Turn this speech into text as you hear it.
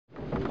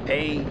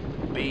A,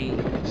 B,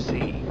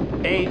 C.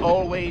 A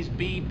always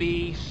B,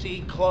 B,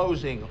 C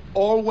closing.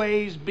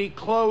 Always be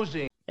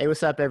closing. Hey,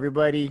 what's up,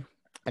 everybody?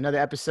 Another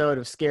episode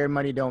of Scared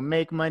Money Don't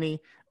Make Money.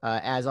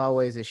 As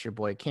always, it's your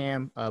boy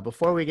Cam.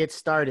 Before we get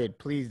started,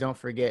 please don't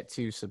forget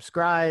to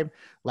subscribe,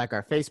 like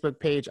our Facebook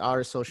page, all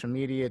our social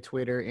media,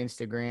 Twitter,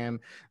 Instagram,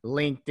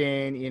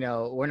 LinkedIn. You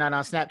know, we're not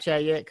on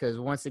Snapchat yet because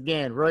once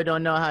again, Roy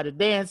don't know how to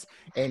dance,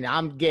 and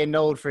I'm getting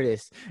old for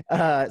this.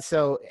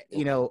 So,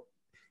 you know,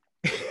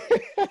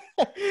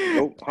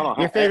 Nope. Hold on.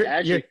 your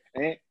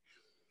favorite,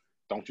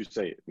 Don't you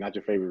say it. Not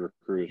your favorite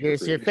recruiter.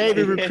 It's your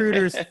favorite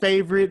recruiter's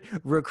favorite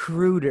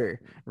recruiter.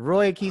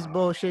 Roy keeps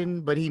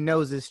bullshitting, but he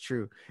knows it's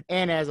true.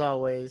 And as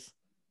always,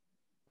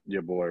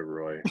 your boy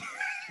Roy,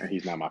 and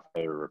he's not my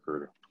favorite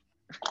recruiter.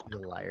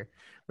 You're a liar.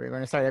 We're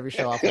going to start every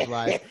show off with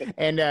lies.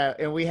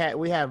 And we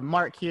have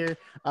Marc here.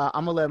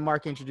 I'm gonna let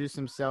Marc introduce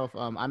himself.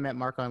 I met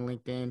Marc on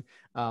LinkedIn.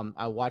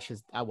 I watch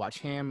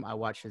him. I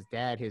watch his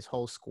dad. His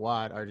whole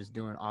squad are just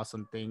doing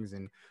awesome things,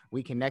 and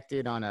we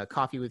connected on a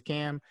coffee with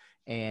Cam.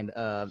 And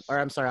on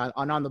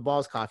the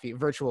balls coffee,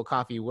 virtual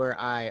coffee, where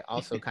I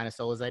also kind of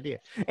stole his idea.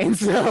 And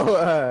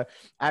so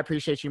I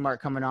appreciate you, Marc,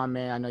 coming on,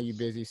 man. I know you're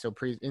busy, so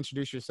please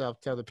introduce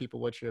yourself, tell the people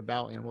what you're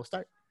about, and we'll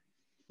start.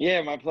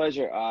 Yeah, my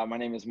pleasure. My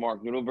name is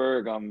Marc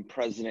Nudelberg. I'm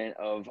president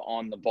of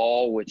On the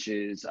Ball, which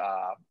is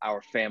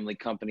our family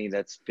company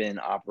that's been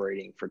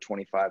operating for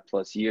 25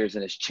 plus years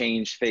and has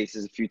changed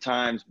faces a few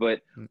times.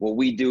 But what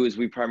we do is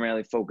we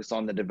primarily focus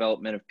on the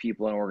development of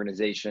people and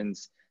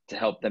organizations to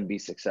help them be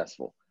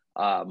successful.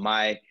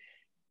 My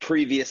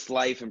previous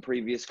life and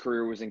previous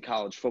career was in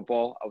college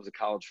football. I was a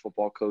college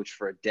football coach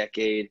for a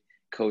decade,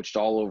 coached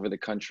all over the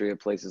country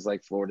at places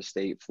like Florida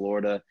State,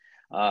 Florida,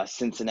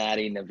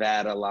 Cincinnati,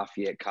 Nevada,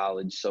 Lafayette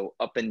College. So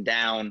up and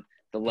down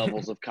the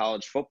levels of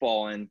college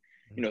football. And,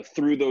 you know,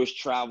 through those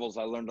travels,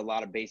 I learned a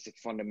lot of basic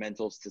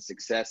fundamentals to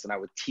success. And I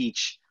would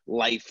teach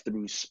life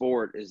through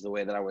sport is the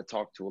way that I would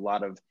talk to a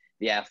lot of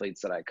the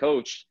athletes that I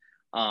coached,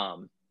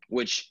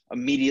 which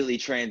immediately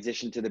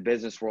transitioned to the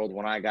business world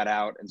when I got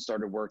out and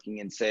started working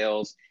in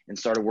sales and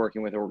started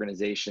working with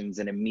organizations,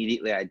 and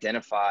immediately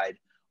identified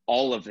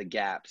all of the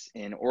gaps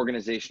in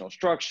organizational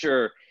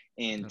structure,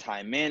 in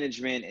time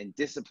management and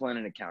discipline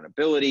and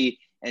accountability,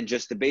 and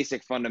just the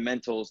basic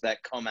fundamentals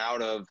that come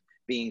out of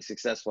being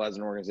successful as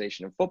an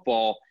organization in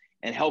football,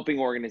 and helping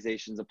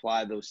organizations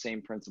apply those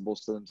same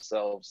principles to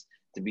themselves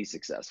to be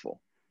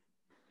successful.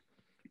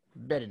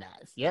 Very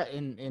nice. Yeah.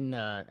 And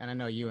I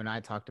know you and I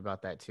talked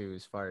about that too,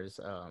 as far as,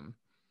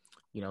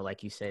 you know,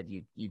 like you said,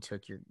 you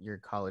took your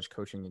college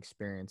coaching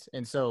experience.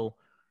 And so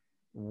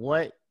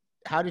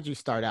how did you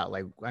start out?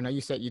 Like, I know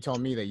you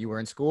told me that you were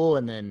in school,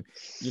 and then,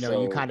 you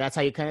know, that's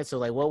how you kind of, so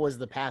like, what was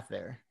the path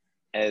there?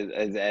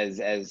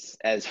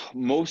 As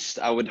most,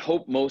 I would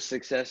hope most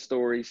success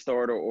stories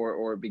start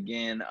or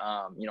begin.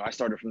 You know, I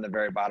started from the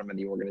very bottom of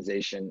the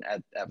organization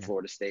at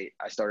Florida State.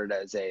 I started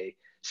as a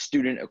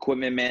student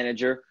equipment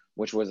manager,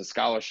 which was a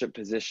scholarship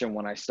position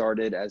when I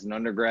started as an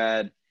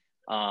undergrad.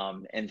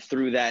 And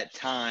through that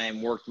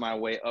time, worked my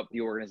way up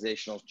the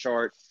organizational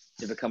chart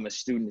to become a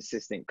student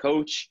assistant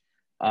coach.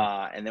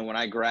 And then when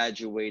I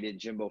graduated,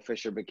 Jimbo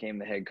Fisher became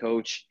the head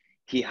coach.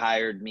 He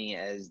hired me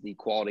as the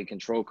quality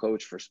control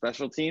coach for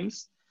special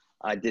teams.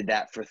 I did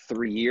that for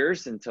 3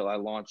 years until I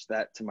launched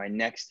that to my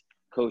next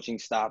coaching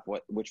stop,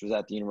 which was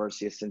at the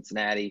University of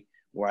Cincinnati,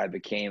 where I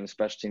became a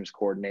special teams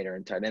coordinator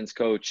and tight ends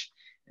coach.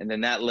 And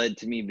then that led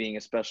to me being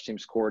a special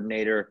teams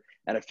coordinator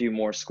at a few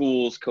more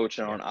schools,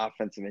 coaching on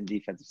offensive and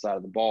defensive side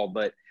of the ball.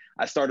 But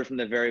I started from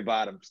the very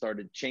bottom,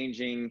 started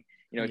changing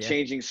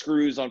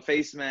screws on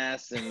face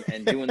masks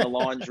and doing the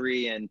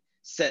laundry and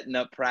setting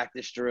up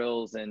practice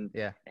drills and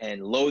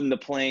loading the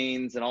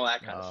planes and all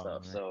that kind of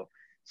stuff. Man.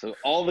 So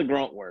all the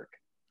grunt work.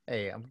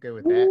 Hey, I'm good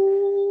with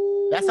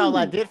that. That's all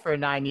I did for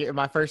 9 years.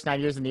 My first 9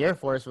 years in the Air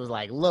Force was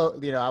like,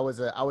 look, you know, I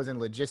was in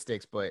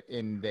logistics, but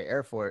in the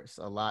Air Force,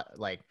 a lot,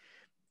 like,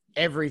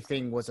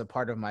 everything was a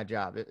part of my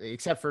job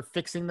except for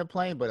fixing the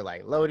plane, but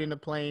like loading the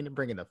plane,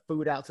 bringing the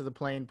food out to the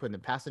plane, putting the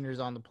passengers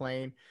on the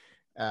plane,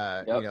 you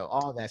know,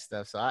 all that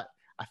stuff. So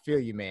I feel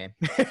you, man.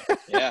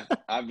 Yeah,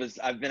 I've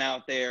been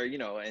out there, you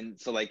know,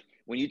 and so like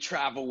when you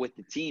travel with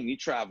the team, you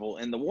travel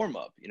in the warm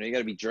up. You know, you got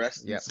to be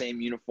dressed in the same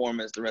uniform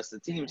as the rest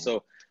of the team.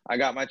 So I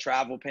got my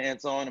travel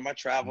pants on and my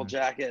travel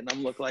jacket, and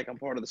I'm looking like I'm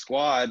part of the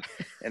squad.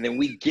 And then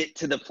we get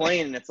to the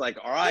plane, and it's like,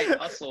 all right,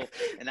 hustle.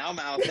 And I'm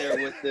out there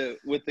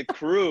with the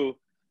crew.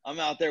 I'm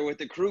out there with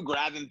the crew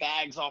grabbing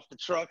bags off the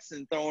trucks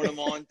and throwing them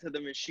onto the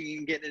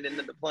machine, getting it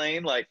into the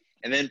plane. Like,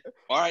 and then,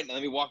 all right, now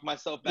let me walk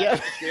myself back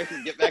upstairs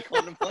and get back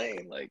on the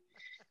plane. Like,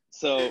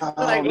 so,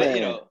 like,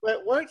 you know.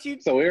 But weren't you?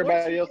 So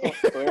everybody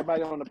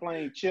on the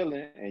plane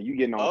chilling, and you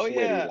getting all sweaty.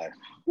 Yeah. Like,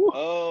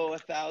 oh,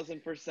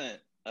 1,000%.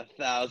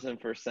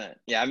 1,000%.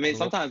 Yeah, I mean,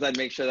 sometimes I'd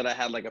make sure that I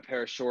had like a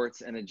pair of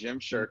shorts and a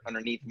gym shirt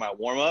underneath my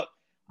warm up.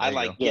 I'd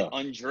like get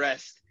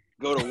undressed,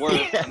 go to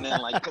work, and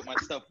then like put my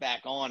stuff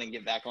back on and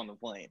get back on the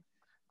plane.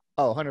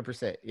 Oh,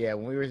 100%. Yeah,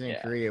 when we were in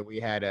Korea, we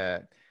had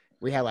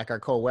we had like our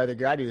cold weather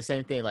gear. I do the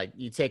same thing. Like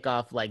you take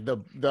off like the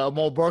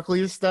Mo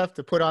Barkley stuff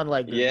to put on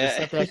like the Yeah.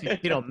 stuff that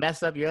actually,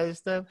 mess up your other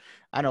stuff.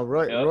 I know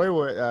Yep.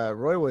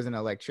 Roy was an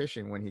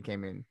electrician when he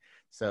came in.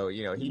 So,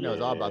 he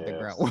knows all about the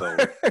grunt So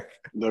work.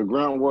 the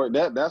grunt work,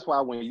 that's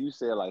why when you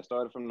said like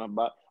started from the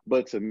bottom,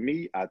 but to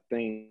me, I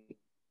think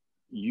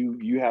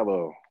you have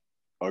a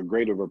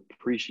greater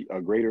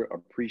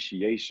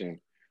appreciation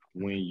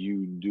when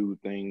you do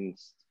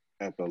things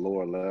at the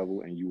lower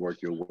level and you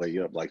work your way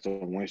up. Like,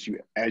 so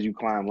as you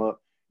climb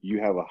up, you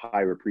have a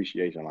higher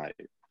appreciation. Like,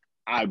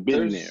 I've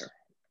been there.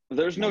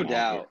 There's no I'm out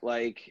doubt.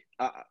 here.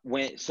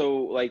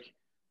 Like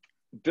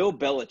Bill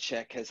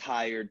Belichick has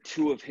hired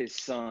 2 of his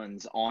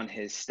sons on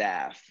his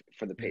staff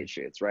for the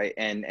Patriots, right?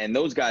 And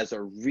those guys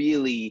are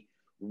really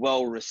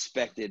well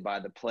respected by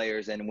the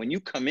players. And when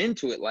you come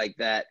into it like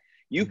that,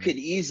 you could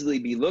easily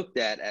be looked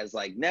at as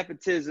like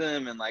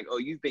nepotism and like, oh,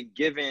 you've been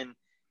given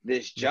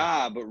this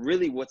job. But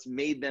really what's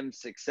made them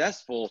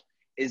successful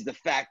is the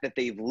fact that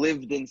they've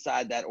lived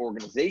inside that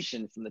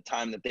organization from the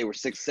time that they were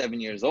 6,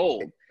 7 years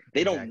old.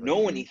 They don't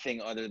know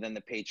anything other than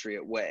the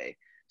Patriot way.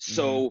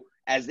 So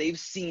as they've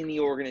seen the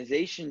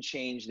organization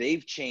change,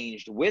 they've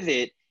changed with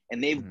it,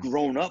 and they've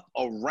grown up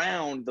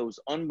around those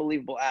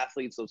unbelievable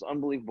athletes, those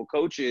unbelievable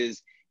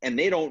coaches, and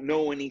they don't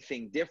know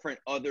anything different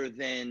other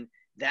than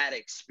that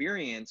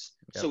experience.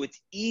 Yep. So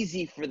it's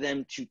easy for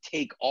them to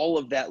take all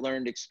of that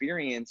learned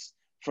experience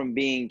from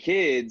being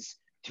kids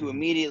to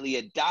immediately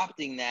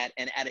adopting that,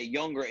 and at a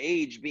younger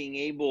age being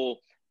able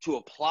to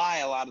apply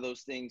a lot of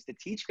those things to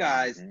teach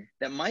guys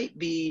that might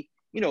be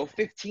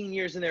 15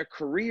 years in their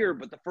career,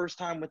 but the first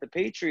time with the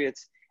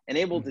Patriots, and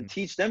able to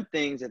teach them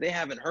things that they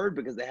haven't heard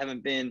because they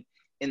haven't been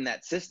in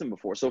that system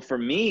before. So for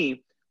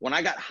me, when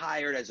I got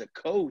hired as a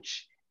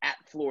coach at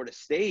Florida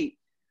State,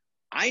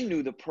 I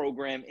knew the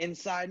program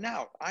inside and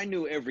out. I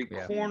knew every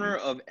corner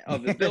of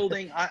the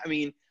building.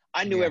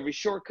 I knew every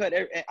shortcut.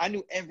 I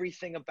knew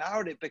everything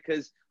about it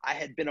because I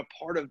had been a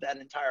part of that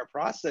entire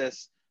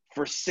process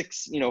for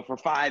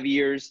 5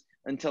 years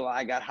until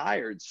I got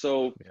hired.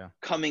 So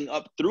coming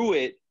up through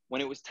it, when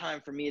it was time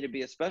for me to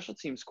be a special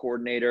teams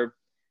coordinator,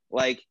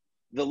 like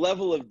the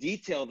level of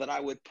detail that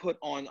I would put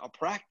on a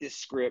practice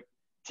script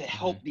to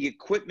help the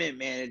equipment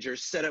manager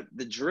set up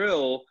the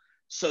drill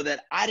so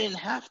that I didn't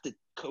have to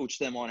coach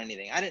them on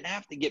anything. I didn't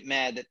have to get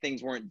mad that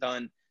things weren't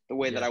done the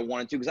way that I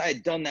wanted to, because I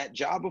had done that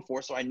job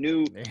before. So I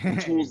knew the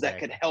tools that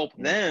could help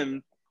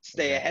them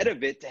stay ahead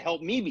of it to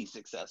help me be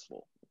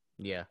successful.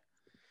 Yeah.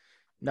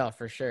 No,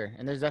 for sure.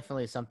 And there's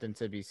definitely something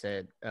to be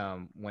said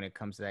when it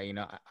comes to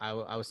that. I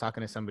was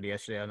talking to somebody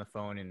yesterday on the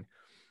phone, and,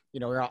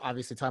 we're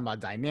obviously talking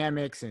about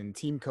dynamics and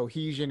team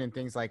cohesion and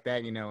things like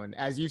that, and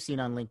as you've seen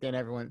on LinkedIn,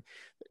 everyone,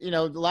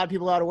 a lot of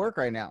people out of work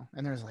right now.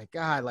 And there's like,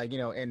 God, like,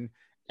 and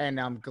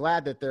I'm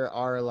glad that there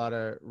are a lot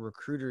of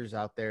recruiters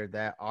out there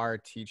that are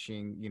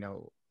teaching,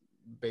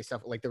 based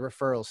off like the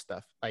referral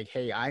stuff. Like,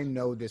 hey, I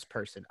know this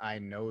person. I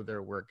know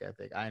their work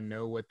ethic. I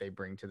know what they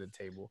bring to the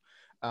table.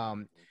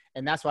 And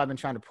that's why I've been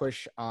trying to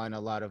push on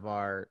a lot of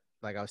our,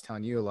 like I was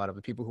telling you, a lot of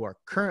the people who are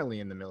currently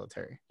in the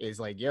military is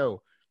like,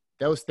 yo,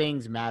 those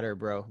things matter,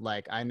 bro.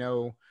 Like, I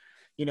know,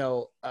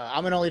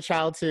 I'm an only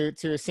child to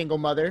a single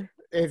mother.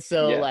 And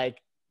so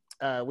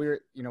we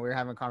were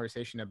having a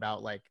conversation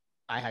about like,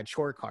 I had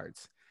chore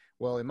cards.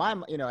 Well, in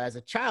my, as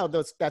a child,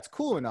 that's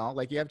cool and all,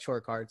 like you have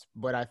chore cards,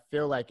 but I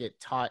feel like it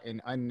taught an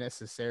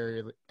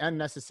unnecessary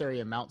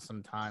amount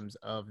sometimes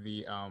of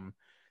the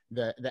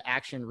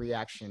action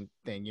reaction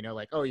thing,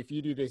 like, oh, if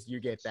you do this, you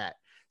get that.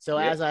 So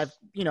as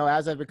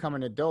I've become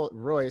an adult,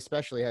 Roy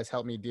especially has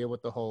helped me deal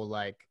with the whole,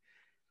 like,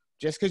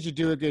 just because you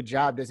do a good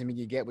job doesn't mean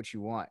you get what you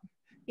want,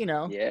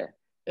 Yeah.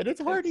 And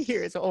it's hard to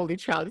hear. It's an only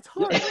child. It's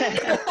hard.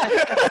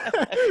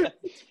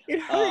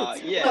 It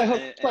hurts.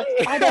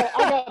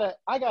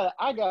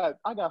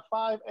 I got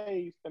 5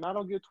 A's and I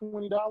don't get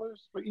 $20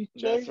 for each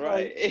A. That's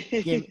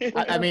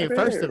right. I mean,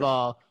 first of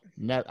all,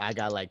 I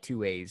got like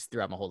 2 A's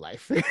throughout my whole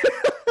life.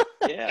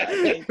 Yeah, I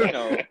think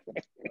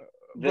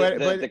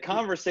the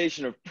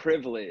conversation of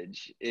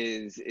privilege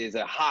is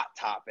a hot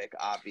topic,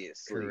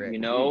 obviously. Correct.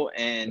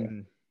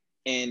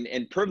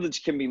 And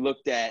privilege can be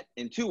looked at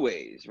in 2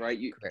 ways, right?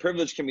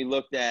 Privilege can be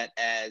looked at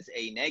as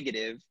a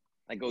negative,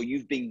 like, oh,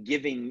 you've been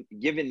given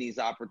these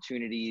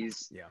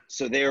opportunities,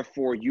 so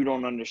therefore you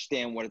don't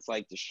understand what it's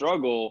like to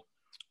struggle.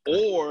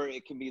 Or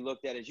it can be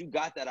looked at as you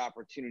got that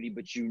opportunity,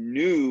 but you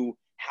knew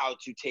how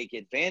to take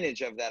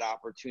advantage of that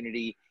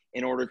opportunity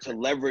in order to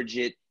leverage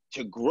it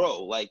to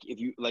grow. Like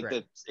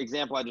the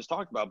example I just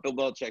talked about, Bill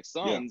Belichick's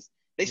sons,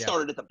 they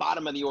started at the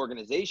bottom of the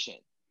organization.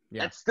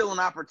 That's still an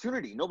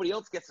opportunity. Nobody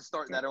else gets to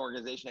start in that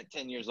organization at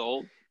 10 years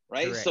old,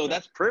 right? Correct. So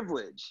that's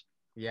privilege.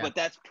 But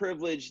that's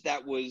privilege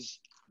that was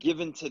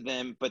given to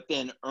them, but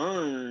then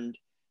earned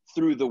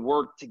through the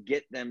work to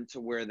get them to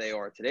where they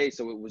are today.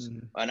 So it was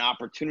an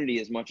opportunity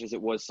as much as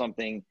it was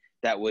something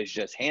that was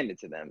just handed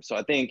to them. So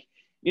I think,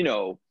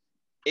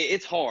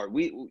 it's hard.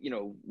 We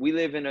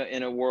live in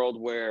a world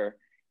where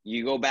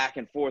you go back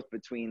and forth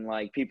between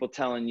like people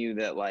telling you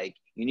that like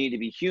you need to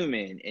be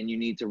human and you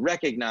need to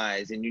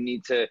recognize and you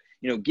need to,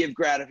 you know, give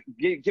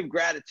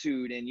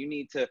gratitude and you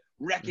need to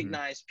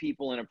recognize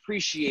people and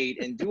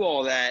appreciate and do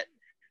all that.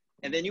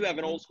 And then you have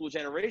an old school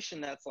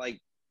generation that's like,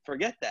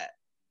 forget that.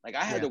 Like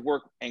I had to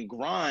work and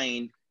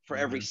grind for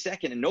every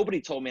second, and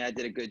nobody told me I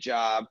did a good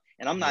job.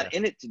 And I'm not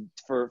in it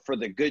for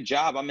the good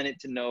job. I'm in it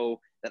to know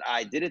that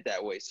I did it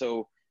that way.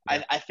 So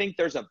I think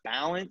there's a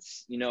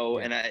balance, you know,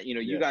 and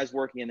you guys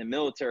working in the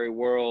military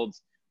world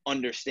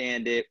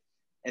understand it.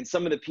 And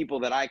some of the people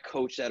that I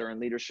coach that are in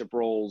leadership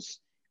roles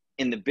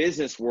in the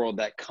business world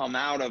that come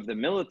out of the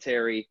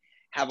military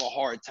have a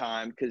hard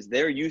time because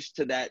they're used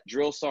to that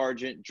drill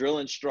sergeant, drill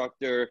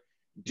instructor,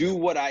 do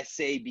what I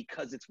say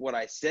because it's what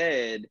I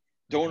said.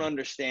 Don't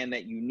understand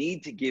that you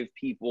need to give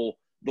people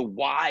the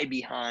why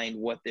behind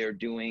what they're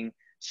doing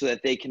so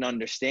that they can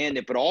understand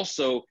it, but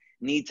also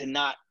need to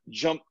not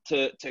jump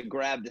to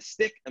grab the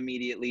stick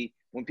immediately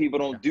when people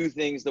don't do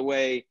things the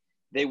way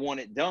they want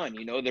it done.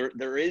 You know,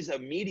 there is a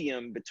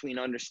medium between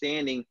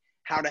understanding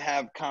how to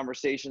have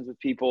conversations with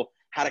people,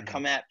 how to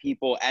come at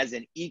people as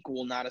an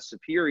equal, not a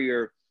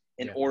superior,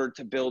 in order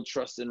to build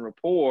trust and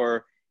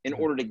rapport, in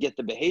order to get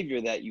the behavior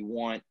that you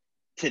want,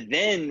 to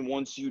then,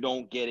 once you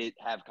don't get it,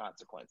 have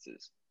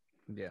consequences.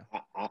 Yeah.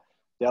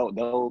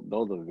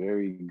 Those are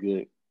very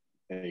good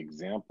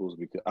examples,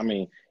 because I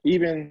mean,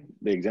 even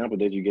the example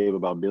that you gave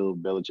about Bill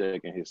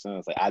Belichick and his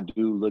sons, like I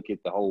do look at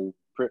the whole.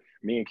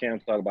 Me and Cam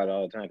talk about it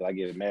all the time because I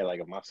get mad. Like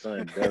if my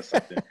son does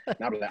something, and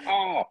I'll be like,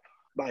 "Oh,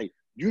 like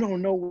you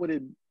don't know what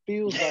it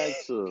feels like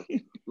to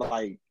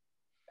like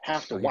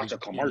have to watch a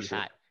commercial."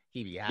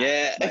 He be hot.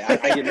 Yeah,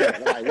 like, I get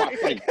mad.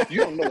 Like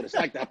you don't know what it's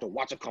like to have to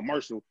watch a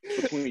commercial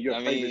between your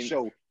favorite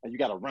show, and you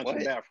got to run to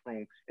the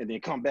bathroom and then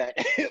come back.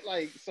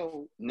 Like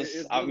so.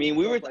 I mean,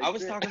 I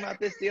was talking about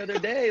this the other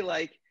day.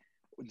 Like,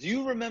 do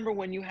you remember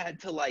when you had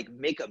to like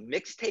make a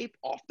mixtape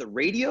off the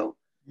radio?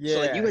 Yeah.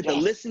 So like you had to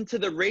listen to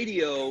the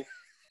radio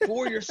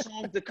for your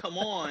song to come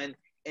on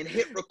and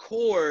hit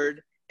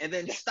record and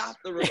then stop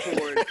the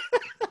record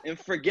and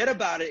forget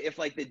about it if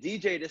like the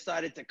DJ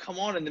decided to come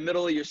on in the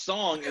middle of your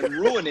song and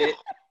ruin it,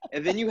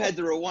 and then you had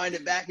to rewind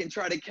it back and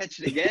try to catch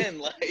it again.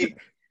 Like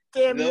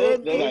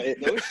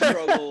those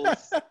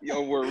struggles,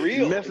 were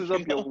real. It messes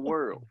up your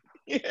world.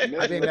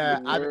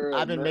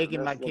 I've been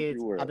making my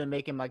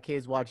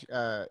kids watch.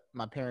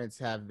 My parents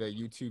have the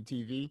YouTube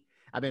TV.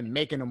 I've been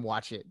making them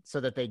watch it so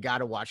that they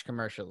gotta watch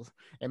commercials.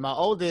 And my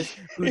oldest,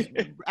 who's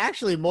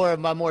actually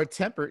more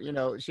tempered, you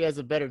know, she has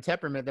a better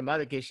temperament than my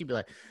other kids. She'd be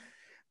like,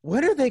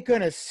 "When are they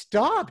gonna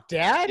stop,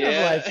 Dad?"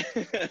 Yeah.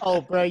 I'm like,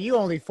 "Oh, bro, you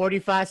only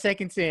 45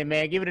 seconds in,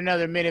 man. Give it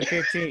another minute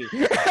 15."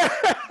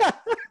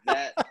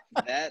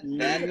 that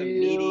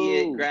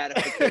immediate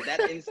gratification, that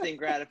instant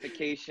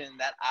gratification,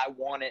 that I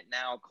want it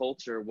now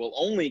culture will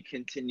only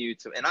continue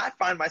to, and I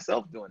find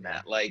myself doing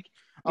that. Like,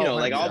 you know,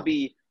 like I'll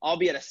be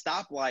at a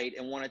stoplight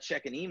and want to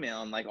check an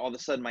email, and like all of a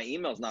sudden my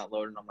email's not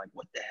loading. I'm like,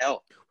 what the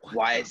hell?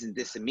 Why isn't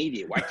this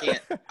immediate? Why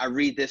can't I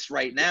read this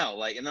right now?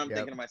 Like, and I'm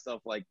thinking to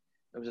myself, like,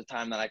 there was a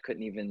time that I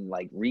couldn't even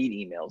like read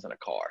emails in a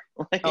car.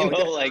 Like,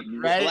 like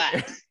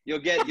relax. You'll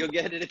get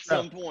it at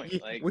some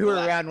point. Like we were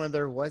around when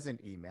there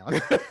wasn't email.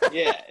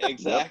 Yeah,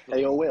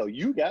 exactly. AOL,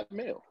 you got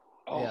mail.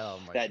 Oh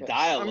that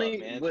dial-up,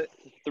 man. But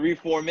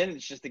 3-4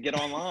 minutes just to get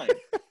online.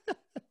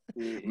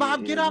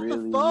 Mom, get off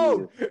the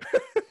phone.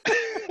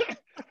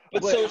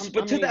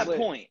 But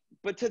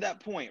to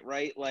that point,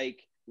 right?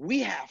 Like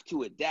we have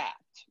to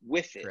adapt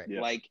with it. Right.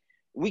 Yeah. Like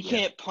we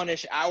can't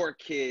punish our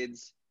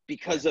kids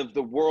because of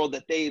the world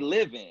that they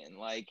live in.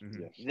 Like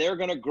they're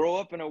going to grow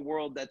up in a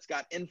world that's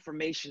got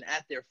information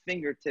at their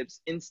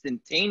fingertips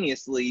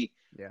instantaneously.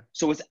 Yeah.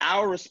 So it's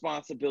our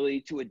responsibility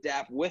to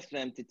adapt with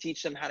them, to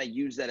teach them how to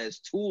use that as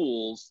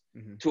tools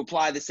to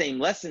apply the same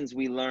lessons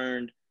we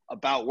learned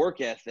about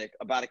work ethic,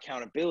 about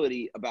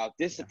accountability, about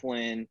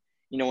discipline,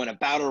 you know, and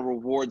about a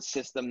reward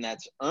system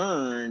that's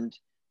earned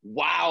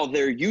while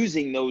they're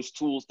using those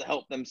tools to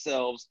help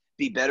themselves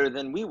be better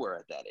than we were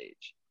at that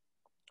age.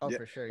 Oh,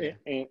 for sure.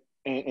 Yeah.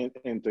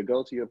 And to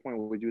go to your point,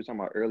 what you were talking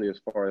about earlier, as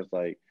far as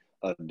like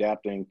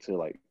adapting to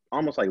like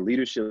almost like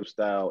leadership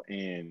style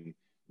and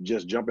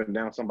just jumping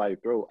down somebody's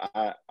throat.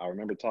 I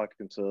remember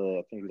talking to,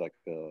 I think he was like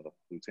a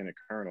lieutenant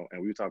colonel, and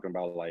we were talking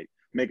about like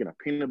making a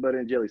peanut butter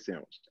and jelly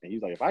sandwich. And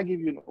he's like, if I give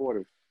you an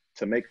order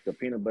to make a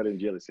peanut butter and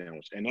jelly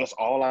sandwich, and that's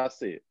all I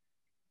said,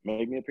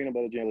 make me a peanut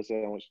butter and jelly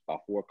sandwich by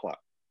 4 o'clock.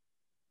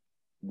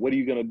 What are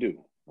you gonna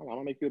do? I'm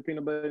gonna make you a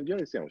peanut butter and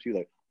jelly sandwich. He's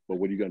like, but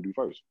what are you gonna do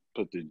first?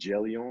 Put the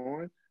jelly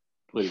on,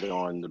 put it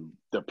on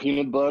the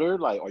peanut butter.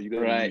 Like, are you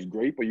gonna use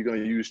grape? Are you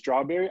gonna use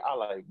strawberry? I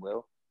like,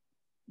 well,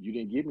 you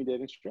didn't give me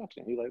that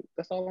instruction. He's like,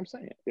 that's all I'm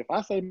saying. If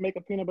I say make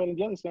a peanut butter and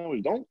jelly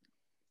sandwich, don't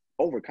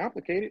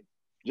overcomplicate it.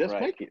 Just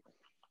make it.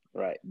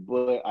 Right.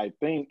 But I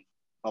think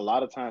a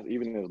lot of times,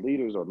 even as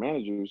leaders or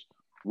managers,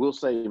 we'll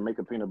say make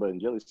a peanut butter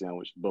and jelly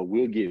sandwich, but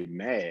we'll get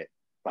mad.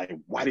 Like,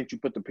 why didn't you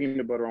put the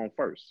peanut butter on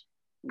first?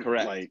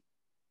 Correct. Like,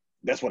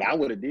 that's what I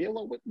would have did.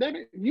 Well,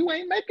 you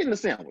ain't making the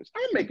sandwich.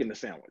 I'm making the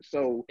sandwich.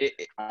 So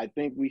I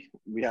think we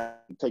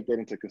have to take that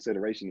into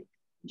consideration.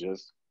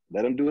 Just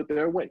let them do it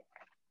their way.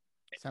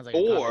 Sounds like a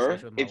Or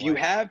conversation with my if you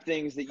wife. have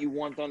things that you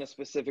want done a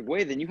specific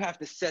way, then you have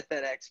to set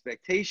that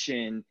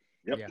expectation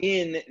Yep. Yeah.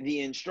 in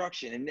the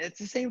instruction. And it's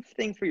the same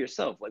thing for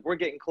yourself. Like, we're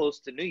getting close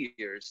to New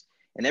Year's,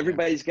 and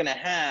everybody's going to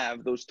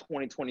have those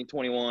 2020,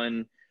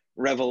 21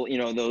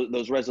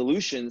 those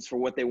resolutions for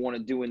what they want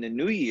to do in the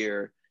new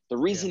year. The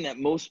reason that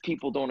most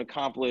people don't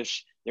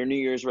accomplish their New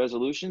Year's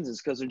resolutions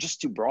is because they're just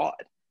too broad.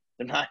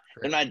 They're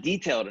not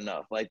detailed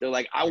enough. Like, they're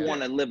like, I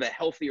want to live a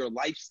healthier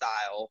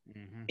lifestyle.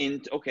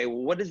 Okay,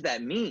 well, what does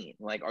that mean?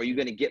 Like, are you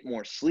going to get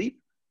more sleep?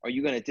 Are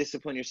you going to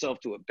discipline yourself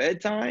to a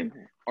bedtime?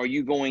 Are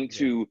you going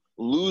to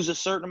lose a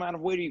certain amount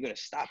of weight? Are you going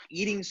to stop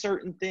eating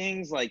certain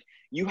things? Like,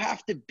 you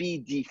have to be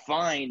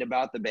defined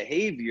about the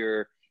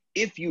behavior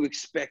if you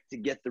expect to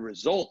get the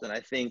result. And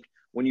I think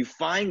when you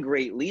find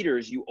great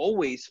leaders, you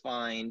always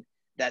find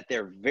that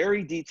they're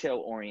very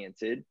detail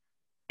oriented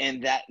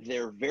and that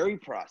they're very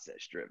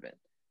process driven.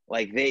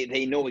 Like,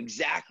 they know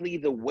exactly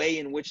the way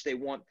in which they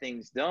want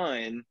things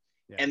done,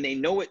 and they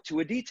know it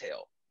to a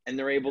detail, and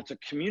they're able to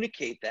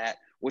communicate that,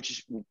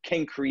 which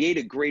can create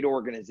a great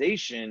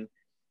organization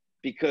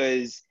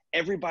because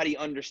everybody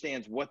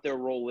understands what their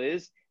role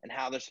is and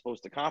how they're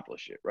supposed to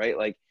accomplish it, right?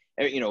 Like,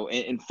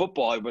 in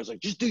football, everybody's like,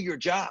 just do your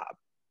job.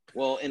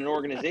 Well, in an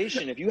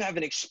organization, if you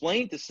haven't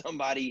explained to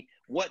somebody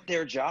what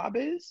their job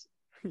is,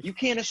 you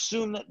can't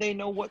assume that they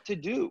know what to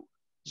do.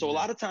 So a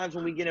lot of times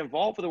when we get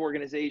involved with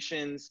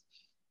organizations,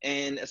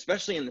 and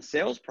especially in the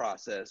sales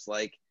process,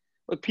 like,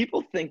 look,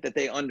 people think that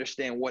they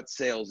understand what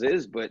sales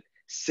is, but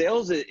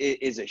sales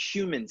is a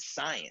human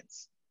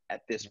science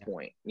at this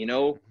point.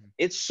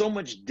 It's so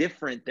much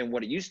different than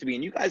what it used to be.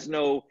 And you guys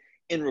know,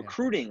 in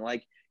recruiting,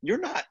 like, you're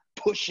not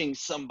pushing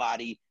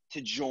somebody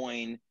to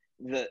join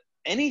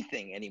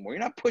anything anymore.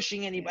 You're not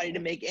pushing anybody to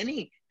make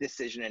any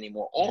decision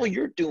anymore. All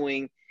you're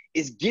doing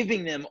is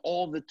giving them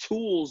all the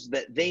tools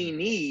that they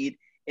need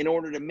in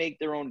order to make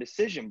their own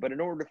decision. But in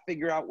order to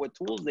figure out what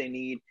tools they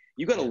need,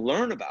 you got to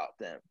learn about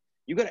them.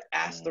 You got to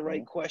ask the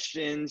right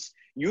questions.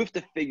 You have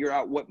to figure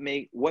out what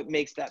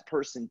makes that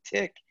person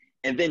tick.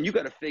 And then you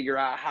got to figure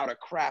out how to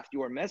craft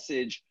your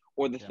message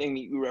or the thing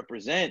that you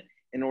represent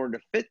in order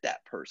to fit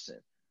that person.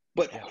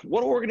 But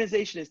what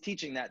organization is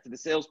teaching that to the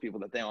salespeople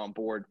that they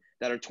onboard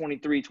that are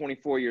 23,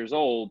 24 years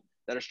old,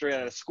 that are straight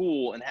out of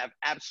school and have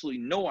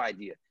absolutely no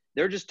idea?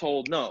 They're just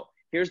told, no,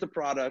 here's the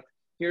product,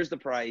 here's the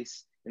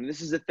price, and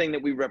this is the thing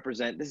that we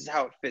represent. This is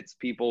how it fits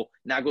people.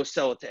 Now go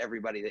sell it to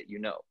everybody that you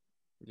know.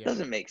 It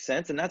doesn't make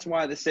sense. And that's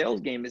why the sales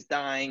game is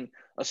dying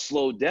a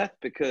slow death,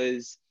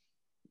 because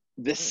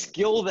the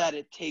skill that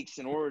it takes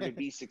in order to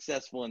be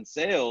successful in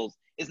sales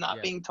is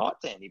not being taught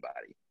to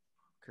anybody.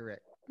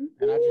 Correct.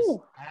 And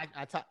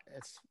I talk,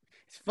 it's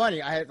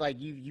funny. I had, like,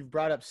 you've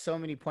brought up so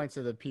many points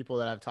of the people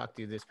that I've talked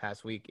to this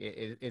past week.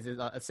 Is it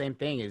the same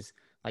thing? Is,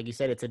 like you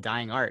said, it's a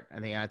dying art. I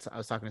think I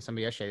was talking to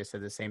somebody yesterday that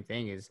said the same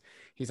thing.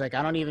 He's like,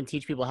 I don't even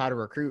teach people how to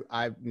recruit.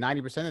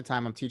 90% of the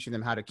time I'm teaching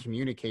them how to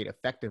communicate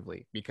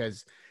effectively,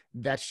 because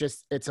that's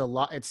just, it's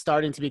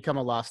starting to become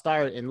a lost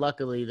art. And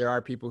luckily there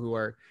are people who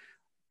are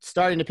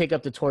starting to pick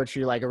up the torch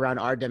here, like around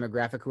our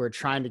demographic, who are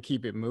trying to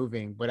keep it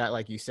moving. But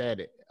like you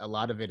said, a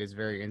lot of it is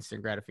very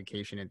instant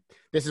gratification. And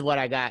this is what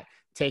I got.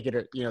 Take it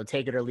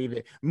or leave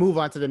it, move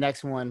on to the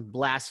next one,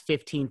 blast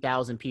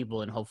 15,000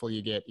 people. And hopefully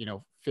you get,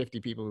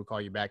 50 people who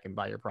call you back and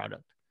buy your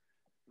product.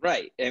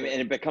 Right. And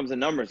it becomes a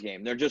numbers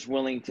game. They're just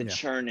willing to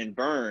churn and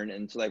burn.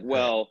 And it's like,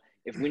 well,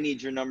 if we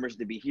need your numbers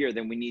to be here,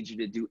 then we need you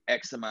to do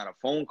X amount of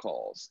phone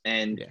calls.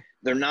 And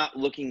they're not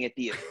looking at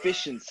the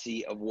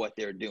efficiency of what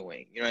they're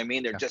doing. You know what I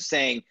mean? They're just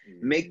saying,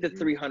 make the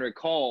 300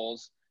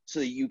 calls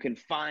so that you can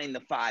find the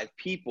 5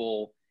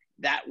 people.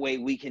 That way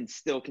we can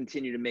still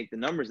continue to make the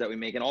numbers that we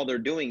make. And all they're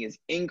doing is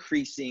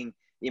increasing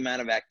the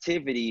amount of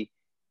activity,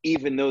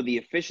 even though the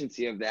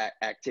efficiency of that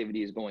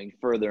activity is going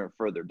further and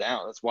further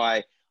down. That's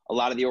why a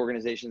lot of the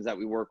organizations that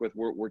we work with,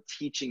 we're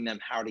teaching them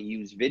how to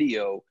use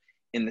video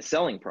in the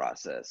selling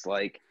process.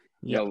 Like,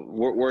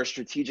 we're a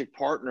strategic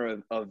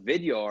partner of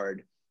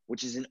Vidyard,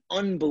 which is an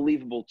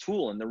unbelievable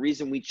tool. And the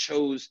reason we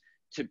chose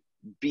to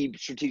be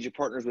strategic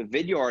partners with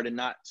Vidyard and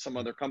not some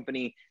other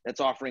company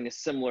that's offering a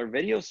similar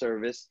video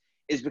service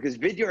is because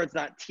Vidyard's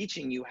not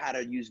teaching you how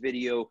to use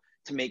video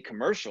to make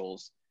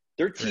commercials.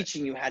 They're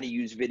teaching you how to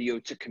use video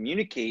to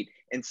communicate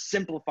and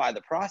simplify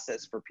the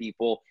process for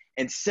people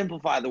and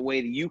simplify the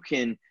way that you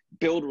can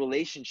build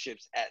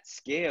relationships at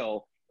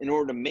scale in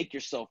order to make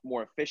yourself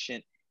more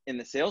efficient in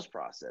the sales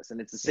process. And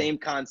it's the same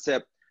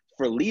concept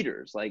for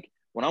leaders. Like,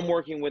 when I'm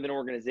working with an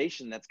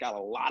organization that's got a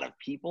lot of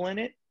people in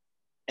it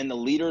and the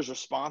leader's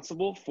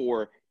responsible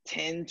for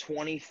 10,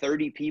 20,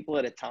 30 people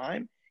at a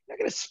time, you're not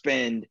going to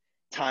spend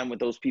time with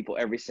those people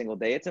every single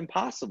day. It's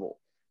impossible.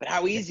 But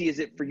how easy is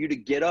it for you to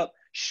get up,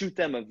 shoot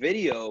them a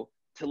video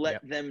to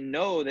let them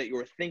know that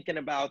you're thinking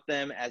about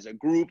them as a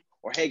group,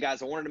 or, hey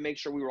guys, I wanted to make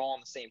sure we were all on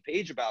the same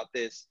page about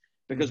this.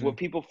 Because what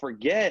people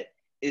forget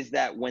is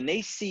that when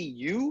they see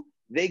you,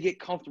 they get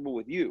comfortable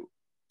with you.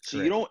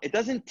 So it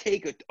doesn't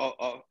take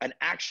an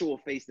actual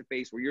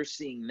face-to-face where you're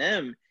seeing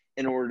them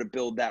in order to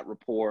build that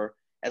rapport.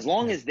 As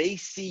long as they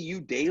see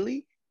you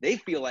daily, they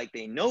feel like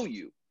they know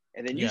you.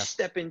 And then you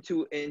step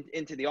into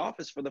the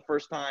office for the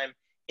first time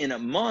in a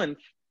month,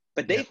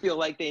 but they feel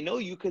like they know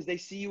you because they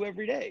see you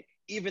every day,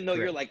 even though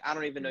you're like, I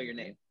don't even know your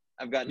name.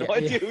 I've got no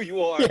idea who you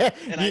are,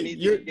 and I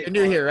need to get you're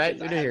new here, right?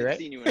 You're new here, right?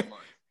 Seen you in a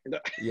month.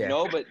 You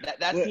know, but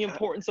that's the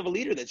importance of a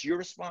leader. That's your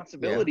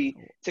responsibility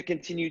to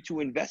continue to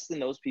invest in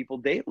those people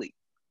daily.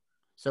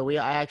 So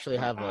I actually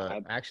have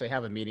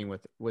a meeting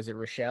with, was it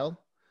Rochelle,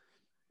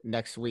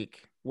 next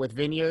week with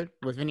Vineyard?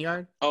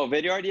 Oh,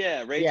 Vineyard,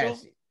 yeah, Rachel.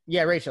 Yes.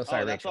 Yeah, Rachel.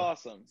 Sorry, that's Rachel.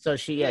 Awesome. So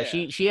she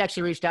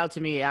actually reached out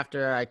to me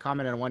after I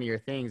commented on one of your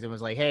things and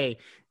was like, "Hey,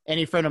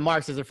 any friend of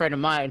Mark's is a friend of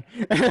mine."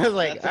 I was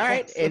like, "All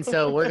right." Awesome. And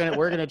so we're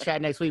gonna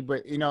chat next week.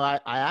 But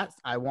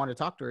I want to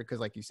talk to her because,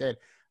 like you said,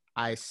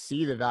 I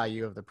see the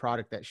value of the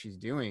product that she's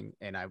doing,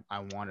 and I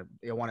want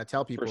to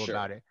tell people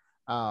about it.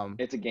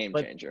 It's a game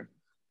changer.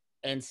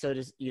 And so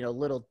just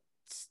little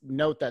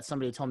note that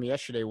somebody told me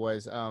yesterday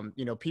was,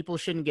 people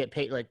shouldn't get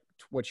paid, like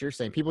what you're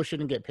saying. People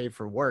shouldn't get paid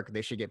for work.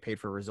 They should get paid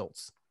for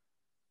results.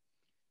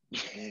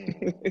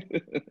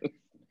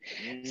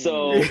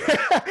 So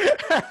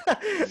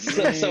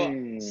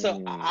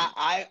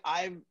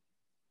I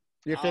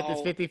you're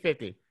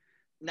 50-50.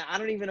 Now I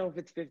don't even know if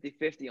it's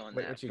 50-50 on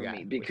that for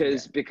me,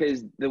 because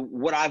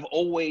what I've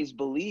always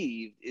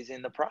believed is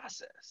in the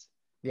process.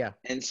 Yeah.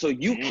 And so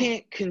you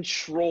can't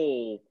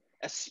control,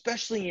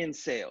 especially in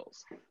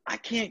sales, I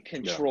can't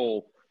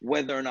control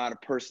whether or not a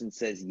person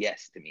says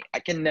yes to me. I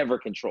can never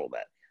control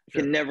that. I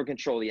can never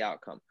control the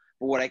outcome.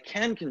 But what I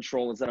can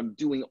control is that I'm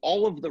doing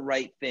all of the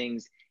right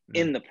things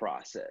in the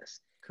process.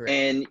 Correct.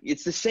 And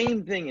it's the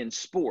same thing in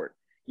sport.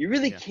 You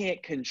really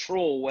can't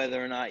control whether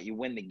or not you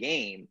win the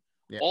game.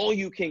 Yeah. All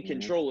you can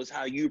control is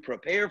how you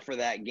prepare for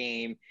that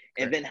game,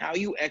 and then how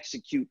you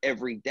execute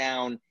every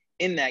down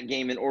in that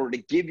game in order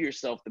to give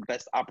yourself the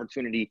best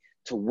opportunity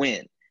to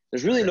win.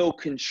 There's really no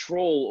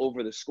control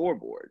over the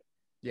scoreboard.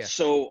 Yeah.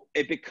 So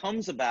it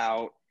becomes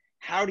about,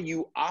 how do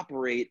you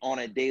operate on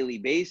a daily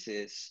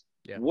basis?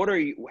 Yeah.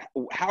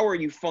 How are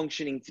you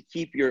functioning to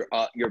keep your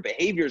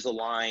behaviors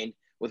aligned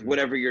with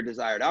whatever your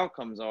desired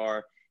outcomes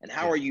are? And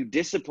how are you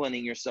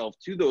disciplining yourself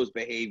to those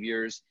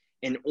behaviors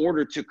in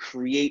order to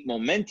create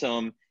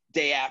momentum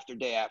day after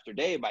day after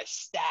day by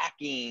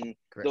stacking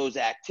those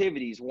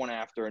activities one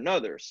after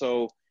another?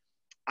 So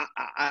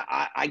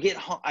I get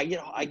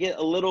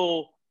a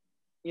little,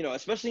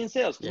 especially in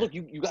sales, because look,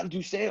 you got to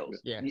do sales.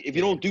 Yeah. If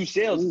you don't do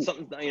sales, it's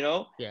something,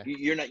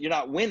 you're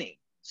not winning.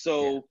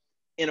 So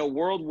in a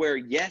world where,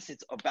 yes,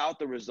 it's about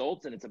the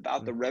results and it's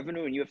about the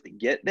revenue and you have to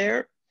get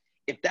there,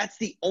 if that's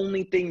the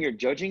only thing you're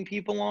judging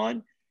people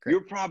on,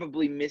 you're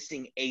probably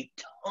missing a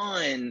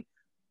ton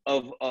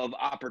of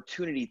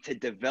opportunity to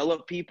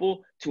develop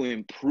people, to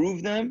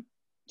improve them,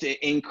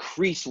 to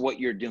increase what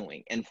you're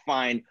doing, and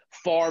find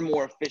far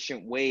more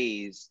efficient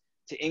ways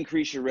to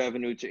increase your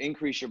revenue, to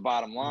increase your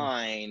bottom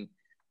line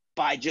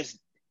by just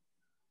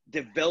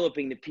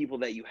developing the people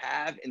that you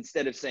have,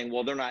 instead of saying,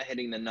 well, they're not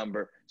hitting the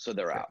number, so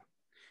they're out.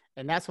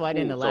 And that's why I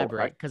didn't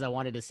elaborate, because I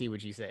wanted to see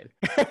what you said.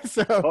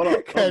 So hold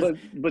on,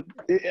 but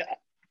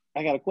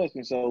I got a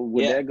question. So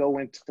would that go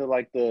into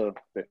like the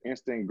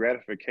instant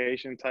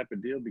gratification type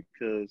of deal?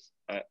 Because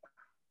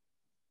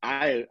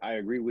I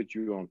agree with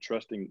you on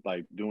trusting,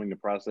 like doing the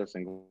process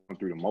and going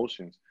through the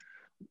motions.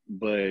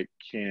 But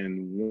let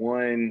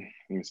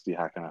me see,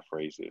 how can I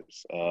phrase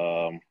this?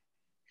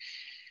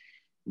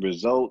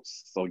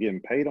 Results. So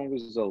getting paid on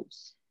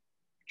results,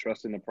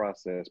 trusting the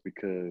process,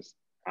 because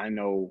I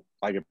know,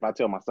 like, if I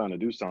tell my son to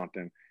do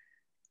something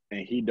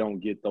and he don't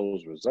get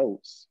those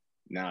results,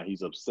 now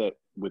he's upset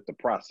with the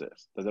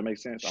process. Does that make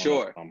sense?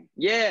 Sure. Sure.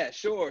 Yeah,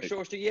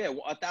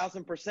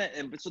 1,000%.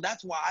 And so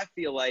that's why I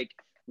feel like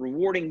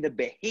rewarding the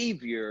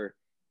behavior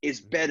is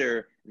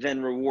better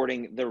than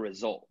rewarding the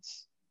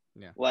results.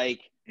 Yeah.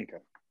 Like,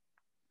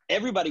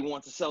 everybody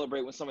wants to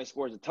celebrate when somebody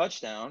scores a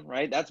touchdown,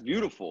 right? That's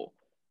beautiful.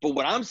 But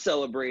what I'm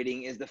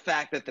celebrating is the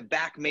fact that the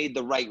back made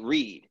the right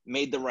read,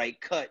 made the right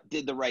cut,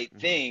 did the right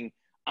thing.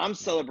 I'm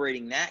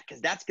celebrating that,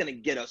 because that's going to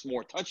get us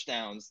more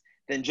touchdowns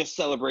than just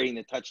celebrating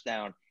the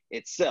touchdown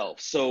itself.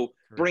 So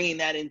bringing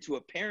that into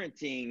a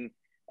parenting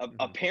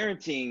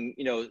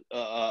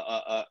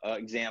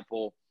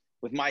example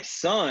with my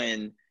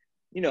son,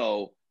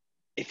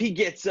 if he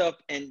gets up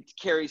and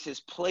carries his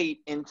plate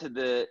into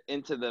the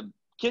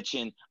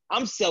kitchen,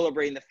 I'm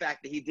celebrating the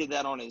fact that he did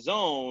that on his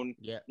own,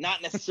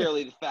 not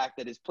necessarily the fact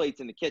that his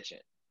plate's in the kitchen.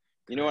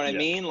 You know what I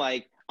mean?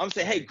 Like, I'm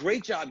saying, hey,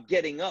 great job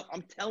getting up.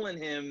 I'm telling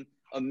him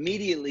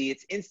immediately,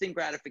 it's instant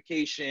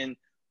gratification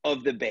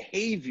of the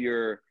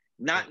behavior,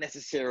 not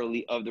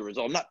necessarily of the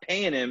result. I'm not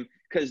paying him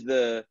because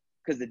the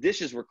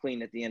dishes were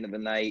clean at the end of the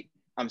night.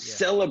 I'm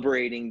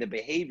celebrating the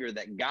behavior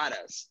that got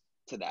us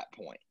to that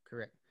point.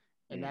 Correct.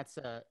 And that's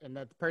and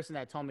the person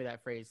that told me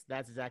that phrase,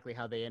 that's exactly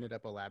how they ended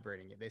up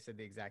elaborating it. They said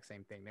the exact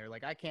same thing. They're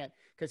like, I can't,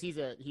 because he's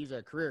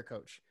a career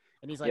coach,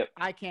 and he's like,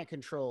 I can't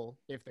control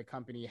if the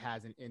company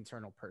has an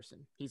internal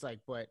person. He's like,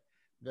 but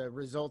The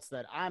results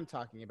that I'm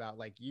talking about,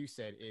 like you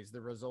said, is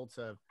the results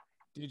of,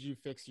 did you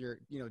fix your,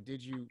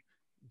 did you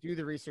do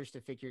the research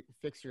to fix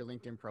your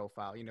LinkedIn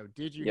profile?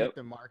 Did you hit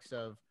the marks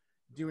of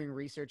doing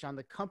research on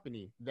the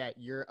company that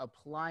you're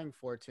applying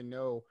for to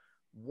know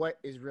what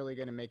is really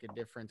going to make a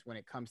difference when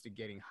it comes to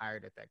getting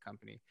hired at that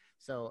company?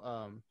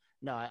 So,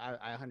 no,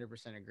 I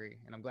 100% agree.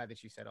 And I'm glad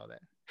that you said all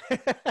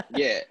that.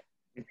 Yeah.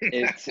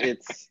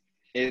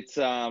 It's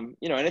and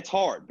it's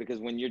hard because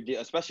when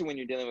especially when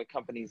you're dealing with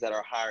companies that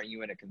are hiring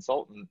you in a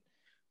consultant,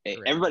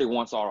 everybody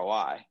wants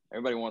ROI.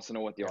 Everybody wants to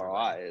know what the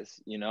ROI is,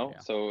 Yeah.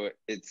 So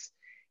it's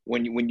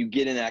when you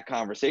get in that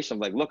conversation, I'm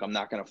like, look, I'm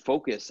not going to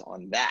focus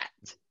on that.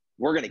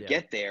 We're going to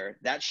get there.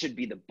 That should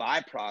be the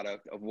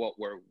byproduct of what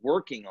we're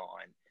working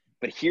on.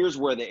 But here's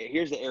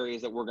the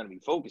areas that we're going to be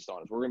focused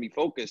on. We're going to be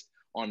focused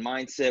on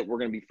mindset. We're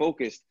going to be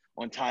focused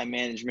on time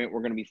management.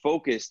 We're going to be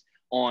focused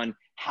on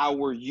how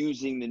we're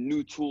using the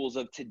new tools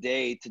of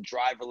today to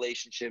drive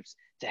relationships,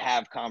 to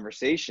have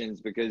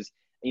conversations. Because,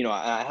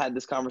 I had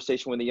this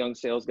conversation with a young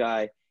sales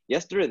guy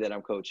yesterday that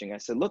I'm coaching. I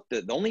said, look,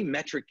 the only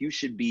metric you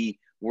should be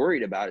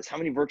worried about is how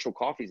many virtual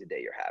coffees a day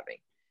you're having.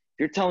 If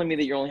you're telling me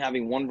that you're only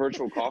having one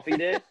virtual coffee a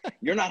day,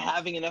 you're not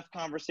having enough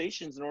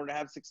conversations in order to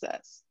have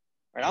success.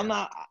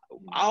 Right?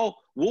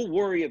 We'll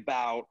worry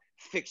about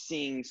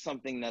fixing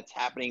something that's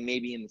happening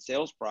maybe in the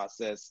sales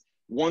process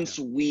once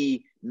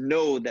we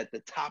know that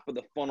the top of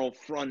the funnel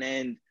front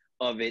end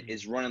of it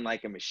is running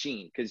like a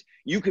machine. Because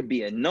you could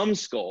be a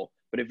numbskull,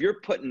 but if you're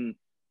putting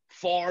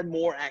far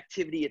more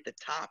activity at the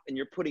top and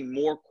you're putting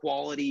more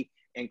quality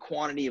and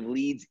quantity of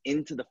leads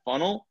into the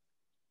funnel,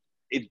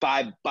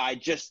 by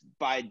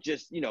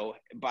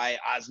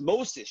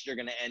osmosis, you're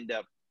going to end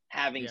up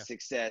having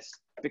success,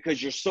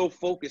 because you're so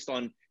focused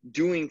on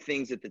doing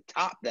things at the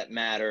top that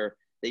matter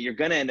that you're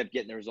going to end up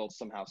getting the results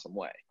somehow, some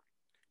way.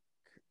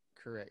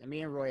 Correct. And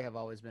me and Roy have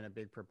always been a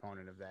big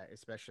proponent of that,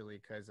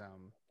 especially because,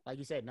 like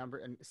you said,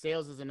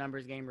 sales is a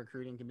numbers game.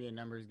 Recruiting can be a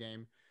numbers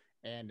game.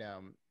 And,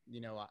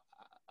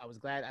 I was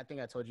glad, I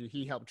think I told you,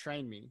 he helped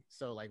train me.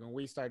 So like when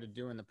we started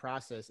doing the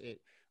process,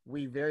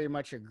 we very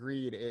much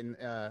agreed in,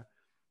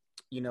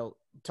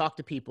 talk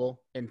to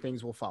people and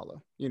things will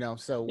follow,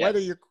 so whether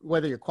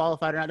you're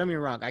qualified or not, don't get me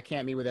wrong, I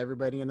can't meet with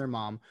everybody and their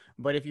mom,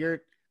 but if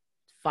you're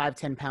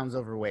 5-10 pounds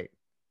overweight,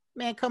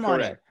 man, come on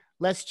in.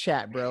 Let's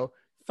chat, bro.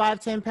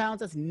 5-10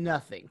 pounds, that's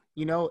nothing,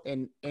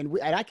 and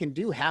I can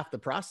do half the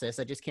process.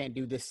 I just can't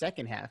do this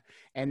second half.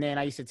 And then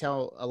I used to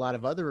tell a lot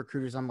of other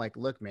recruiters, I'm like,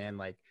 look, man,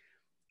 like,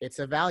 it's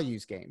a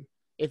values game.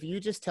 If you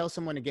just tell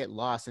someone to get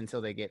lost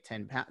until they get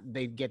 10 pounds,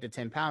 they get to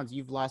 10 pounds,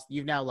 you've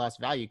now lost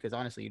value, because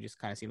honestly, you just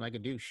kind of seem like a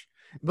douche.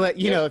 But,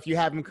 if you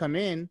have them come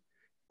in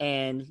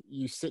and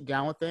you sit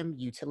down with them,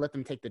 let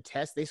them take the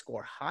test, they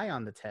score high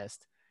on the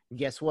test.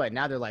 Guess what?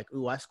 Now they're like,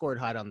 ooh, I scored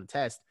high on the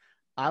test.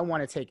 I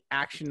want to take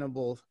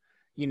actionable,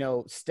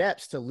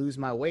 steps to lose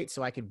my weight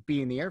so I could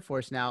be in the Air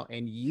Force now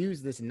and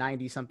use this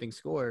 90 something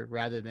score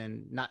rather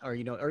than not, or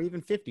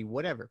even 50,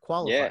 whatever,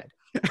 qualified.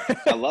 Yeah.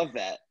 I love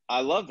that.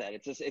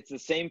 It's the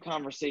same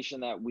conversation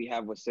that we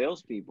have with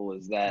salespeople,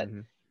 is that,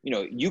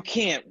 you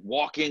can't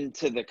walk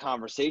into the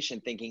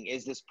conversation thinking,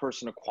 is this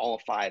person a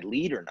qualified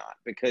lead or not?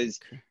 Because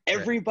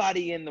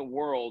everybody in the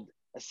world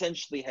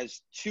essentially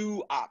has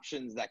two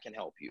options that can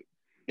help you.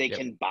 They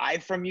can buy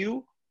from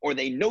you, or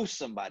they know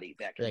somebody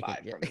that can buy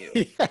from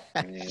you.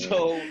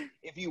 So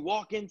if you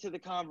walk into the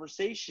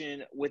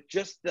conversation with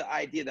just the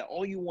idea that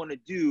all you want to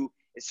do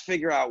is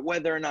figure out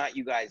whether or not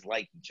you guys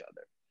like each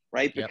other,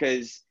 right?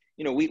 Because,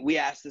 we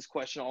ask this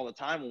question all the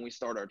time when we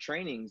start our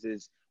trainings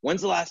is,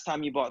 when's the last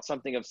time you bought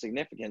something of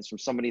significance from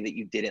somebody that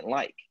you didn't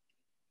like?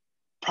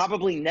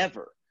 Probably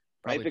never,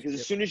 right? Because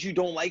as soon as you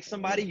don't like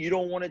somebody, you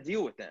don't want to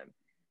deal with them.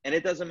 And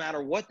it doesn't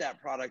matter what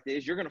that product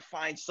is, you're going to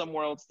find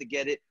somewhere else to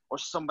get it or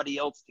somebody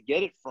else to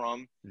get it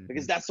from,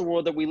 because that's the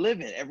world that we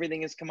live in.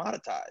 Everything is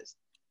commoditized.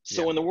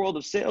 So in the world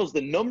of sales,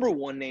 the number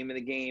one name of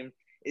the game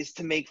is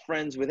to make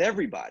friends with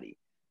everybody.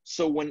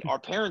 So when our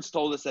parents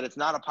told us that it's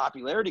not a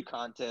popularity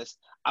contest,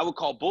 I would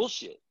call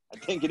bullshit. I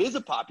think it is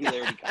a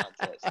popularity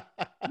contest.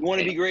 You want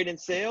to be great in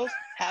sales?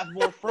 Have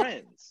more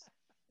friends,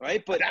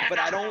 right? But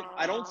I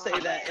don't say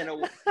that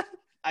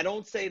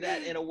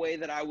in a way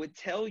that I would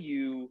tell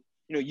you,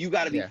 you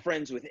got to be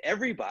friends with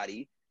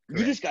everybody.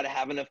 You just got to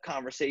have enough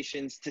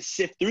conversations to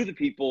sift through the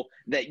people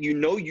that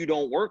you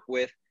don't work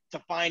with, to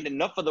find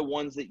enough of the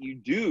ones that you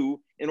do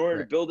in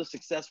order to build a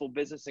successful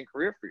business and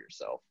career for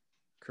yourself.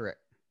 Correct.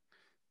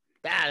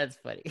 That's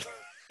funny.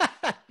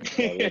 That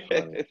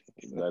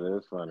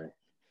is funny.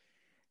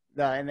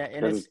 No, and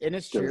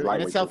it's true.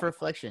 And it's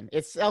self-reflection.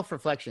 It's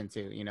self-reflection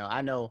too.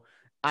 I know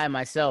I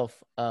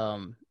myself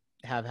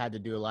have had to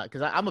do a lot,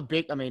 because I'm a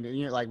big,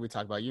 like we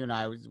talked about, you and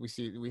I,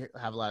 we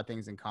have a lot of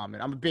things in common.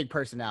 I'm a big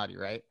personality,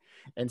 right?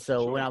 And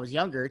so when I was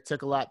younger, it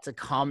took a lot to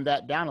calm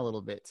that down a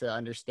little bit, to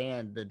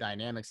understand the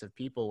dynamics of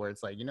people, where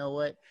it's like, you know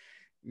what?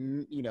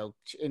 And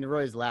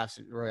Roy always laughs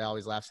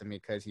at me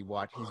because he's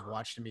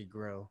watched me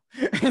grow.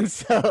 And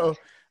so,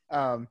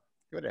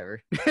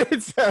 whatever.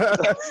 So,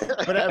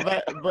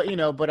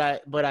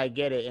 but I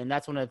get it. And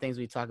that's one of the things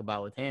we talk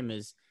about with him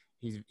is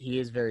he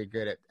is very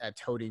good at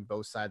toting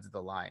both sides of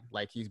the line.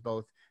 Like he's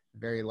both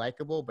very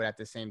likable, but at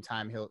the same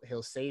time,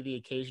 he'll say the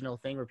occasional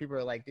thing where people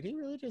are like, "Did he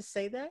really just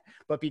say that?"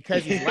 But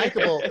because he's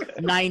likable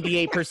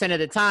 98% of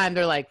the time,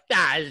 they're like,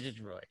 "Ah, it's just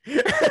Roy."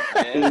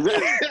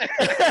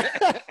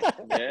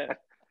 Yeah.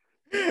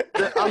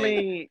 I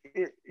mean,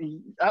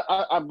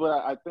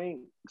 but I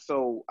think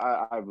so.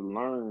 I've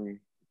learned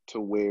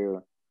to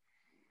where,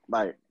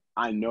 like,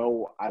 I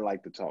know I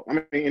like to talk. I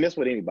mean, and that's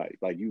with anybody.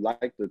 Like, you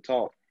like to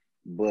talk,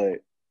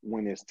 but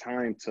when it's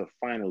time to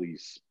finally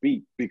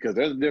speak, because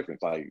there's a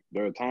difference. Like,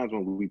 there are times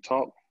when we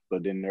talk,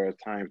 but then there are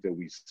times that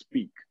we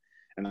speak.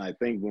 And I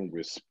think when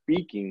we're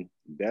speaking,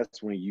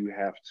 that's when you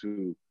have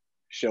to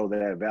show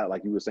that value,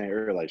 like you were saying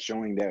earlier, like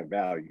showing that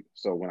value.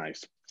 So when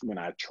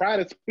I try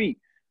to speak,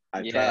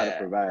 I try to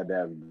provide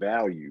that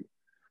value.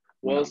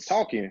 When I'm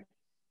talking,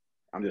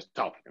 I'm just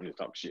talking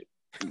shit.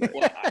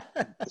 Well,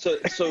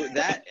 so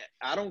that,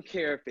 I don't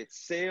care if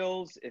it's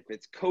sales, if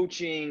it's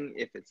coaching,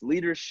 if it's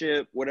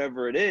leadership,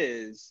 whatever it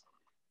is,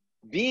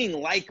 being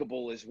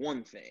likable is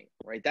one thing,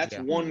 right? That's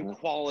one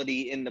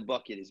quality in the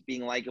bucket, is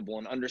being likable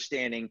and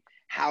understanding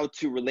how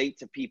to relate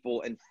to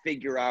people and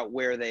figure out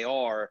where they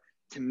are,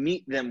 to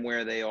meet them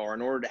where they are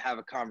in order to have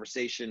a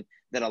conversation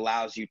that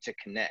allows you to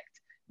connect.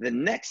 The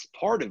next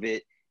part of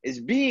it is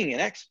being an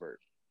expert.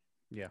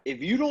 Yeah.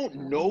 If you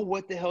don't know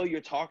what the hell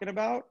you're talking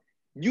about,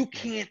 you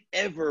can't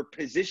ever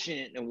position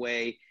it in a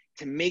way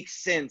to make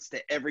sense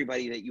to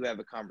everybody that you have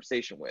a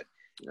conversation with.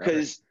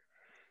 Because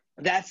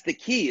that's the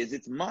key, is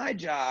it's my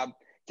job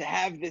to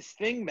have this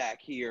thing back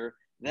here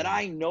that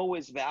I know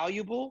is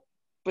valuable,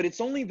 but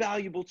it's only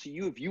valuable to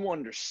you if you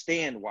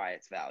understand why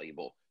it's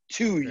valuable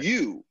to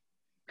you.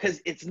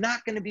 Because it's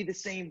not going to be the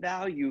same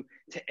value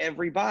to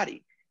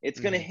everybody. It's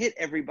going to hit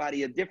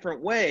everybody a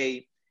different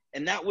way.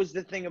 And that was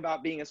the thing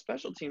about being a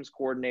special teams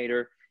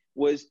coordinator,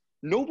 was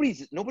nobody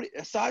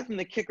aside from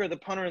the kicker, the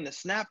punter, and the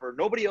snapper,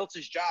 nobody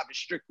else's job is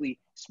strictly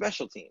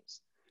special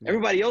teams.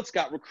 Everybody else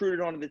got recruited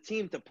onto the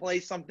team to play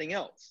something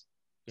else.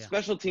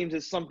 Special teams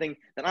is something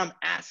that I'm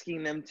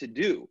asking them to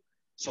do.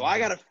 So I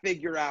got to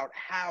figure out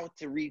how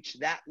to reach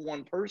that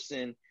one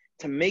person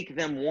to make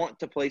them want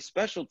to play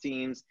special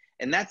teams.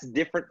 And that's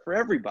different for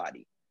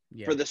everybody.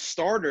 For the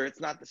starter,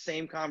 it's not the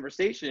same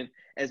conversation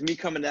as me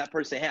coming to that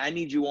person, hey, I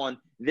need you on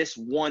this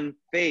one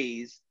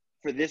phase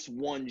for this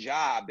one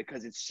job,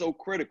 because it's so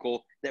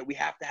critical that we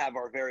have to have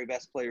our very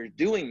best players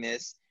doing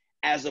this,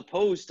 as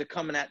opposed to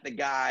coming at the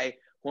guy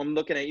who I'm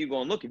looking at you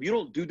going, look, if you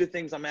don't do the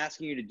things I'm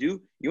asking you to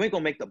do, you ain't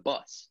going to make the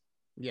bus.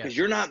 Because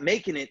you're not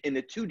making it in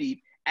the 2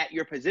 deep at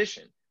your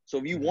position. So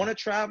if you want to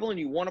travel and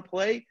you want to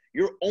play,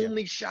 your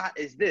only shot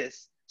is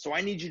this. So I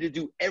need you to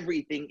do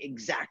everything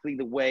exactly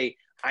the way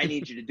I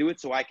need you to do it,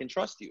 so I can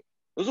trust you.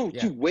 Those are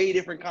two way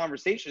different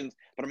conversations,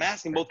 but I'm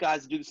asking both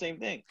guys to do the same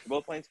thing. They're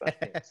both playing special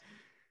teams.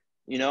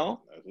 You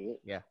know?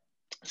 Yeah.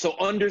 So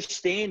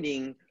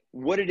understanding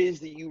what it is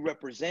that you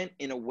represent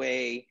in a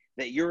way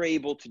that you're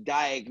able to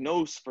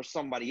diagnose for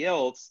somebody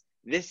else,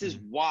 this is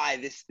why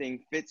this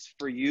thing fits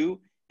for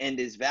you and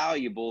is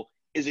valuable,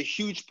 is a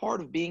huge part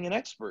of being an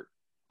expert.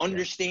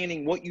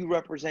 Understanding what you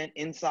represent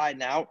inside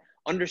and out,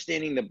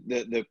 understanding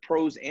the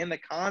pros and the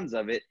cons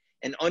of it,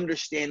 and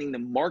understanding the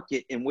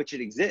market in which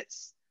it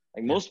exists.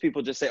 Like most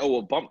people just say, oh,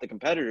 well, bump the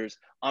competitors,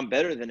 I'm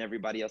better than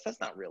everybody else. That's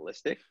not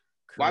realistic.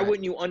 Why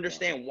wouldn't you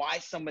understand why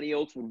somebody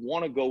else would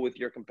want to go with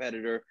your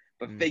competitor,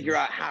 but figure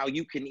out how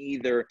you can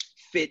either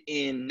fit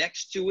in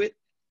next to it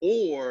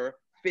or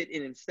fit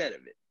in instead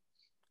of it?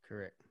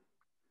 Correct.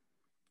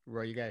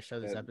 Roy, you gotta show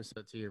this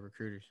episode to your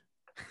recruiters.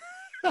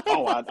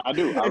 Oh, I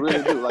do. I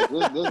really do. Like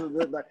this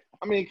is like,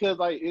 I mean, because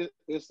like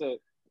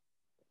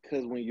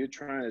because when you're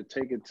trying to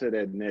take it to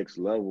that next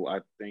level, I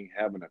think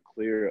having a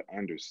clear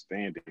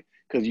understanding,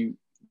 because you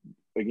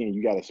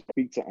got to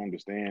speak to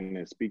understand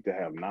and speak to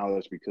have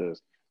knowledge,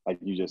 because like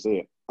you just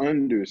said,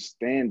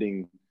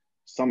 understanding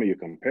some of your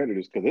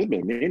competitors, because there's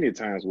been many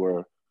times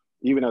where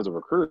even as a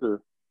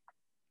recruiter,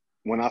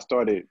 when I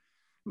started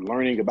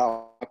learning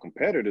about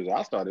competitors,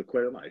 I started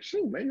questioning, like,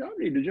 shoot, maybe I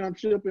need to jump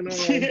ship and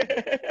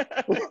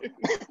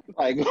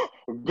like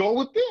go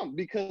with them,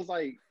 because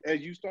like as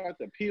you start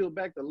to peel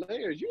back the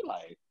layers, you're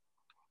like,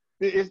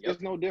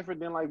 it's no different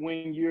than like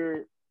when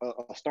you're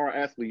a star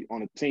athlete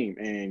on a team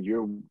and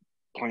you're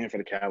playing for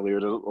the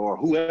Cavaliers or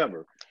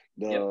whoever,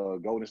 the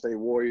Golden State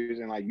Warriors,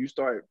 and like you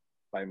start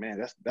like,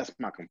 man, that's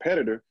my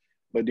competitor.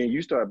 But then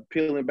you start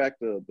peeling back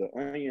the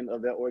onion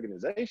of that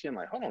organization,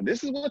 like, hold on,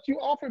 this is what you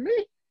offer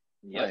me?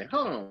 Like,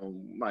 hold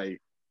on, like,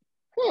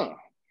 huh.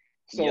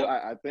 So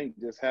I think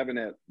just having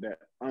that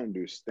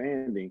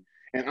understanding,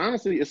 and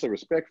honestly, it's a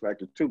respect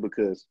factor too,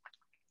 because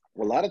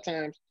a lot of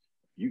times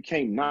you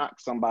can't knock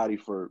somebody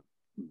for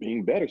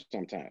being better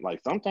sometimes.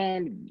 Like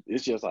sometimes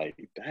it's just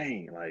like,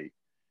 dang, like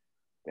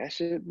that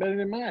shit better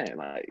than mine.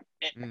 Like,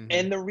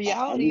 and the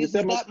reality is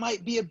that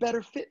might be a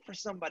better fit for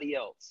somebody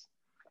else.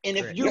 And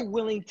if you're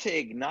willing to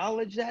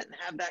acknowledge that and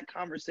have that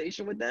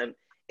conversation with them,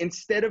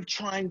 instead of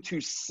trying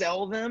to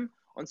sell them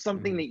on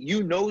something that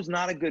you know is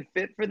not a good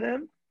fit for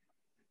them,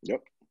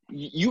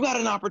 you got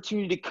an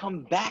opportunity to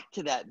come back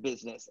to that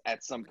business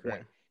at some point.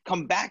 Correct.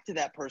 Come back to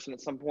that person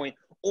at some point,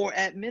 or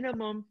at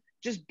minimum,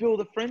 just build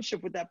a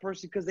friendship with that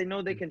person because they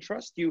know they can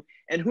trust you.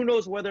 And who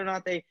knows whether or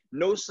not they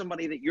know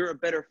somebody that you're a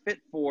better fit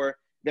for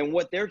than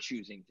what they're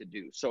choosing to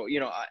do. So,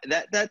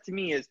 that to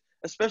me is,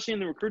 especially in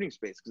the recruiting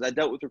space, because I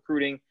dealt with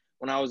recruiting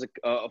when I was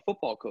a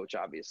football coach,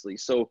 obviously.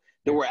 So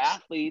there were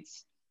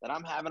athletes that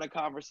I'm having a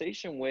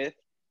conversation with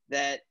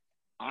that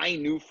I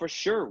knew for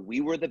sure we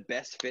were the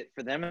best fit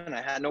for them, and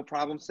I had no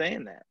problem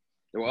saying that.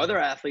 There were other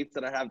athletes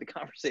that I'd have the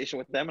conversation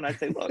with them, and I'd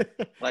say, look,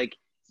 like,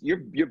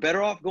 you're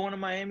better off going to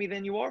Miami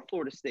than you are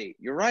Florida State.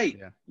 You're right.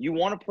 Yeah. You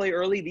want to play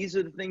early. These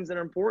are the things that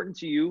are important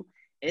to you,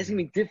 and it's going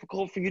to be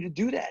difficult for you to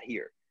do that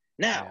here.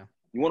 Now,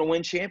 you want to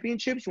win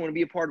championships. You want to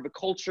be a part of a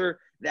culture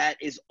that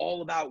is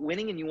all about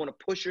winning, and you want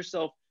to push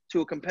yourself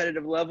to a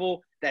competitive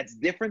level that's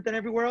different than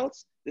everywhere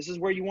else. This is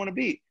where you want to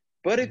be.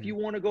 But if you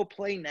want to go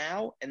play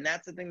now, and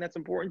that's the thing that's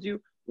important to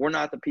you, we're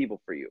not the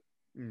people for you.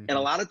 And a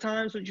lot of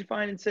times what you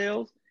find in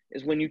sales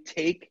is when you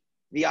take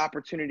the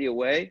opportunity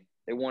away,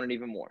 they want it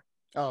even more.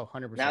 Oh,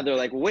 100%. Now they're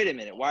like, well, wait a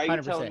minute. Why are you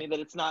 100%. telling me that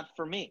it's not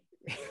for me?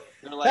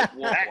 They're like,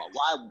 well,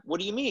 why? What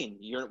do you mean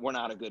we're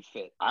not a good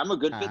fit? I'm a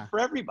good fit for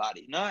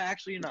everybody. No,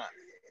 actually you're not.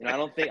 I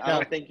don't think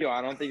you are.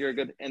 I don't think you're a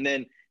good. And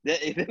then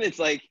it's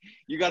like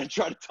you got to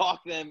try to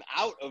talk them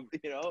out of,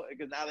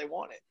 because now they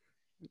want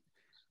it.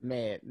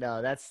 Man,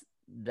 no, that's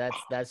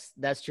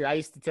true. I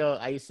used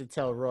to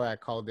tell Roy I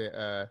called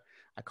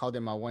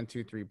it my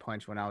 1-2-3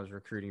 punch when I was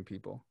recruiting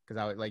people, because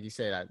I would, like you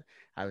said,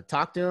 I would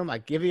talk to him, I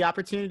give the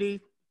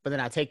opportunity, but then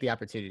I take the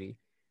opportunity,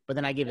 but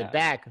then I give it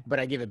back, but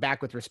I give it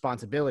back with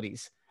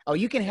responsibilities. Oh,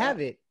 you can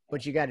have it,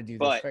 but you got to do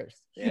this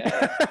first.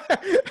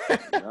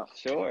 Yeah,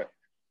 sure.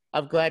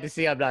 I'm glad to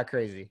see I'm not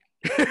crazy.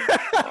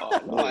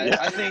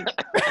 I think,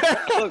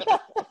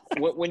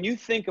 look, when you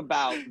think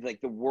about like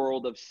the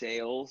world of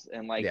sales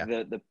and like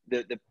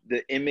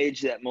the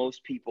image that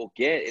most people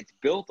get, it's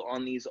built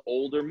on these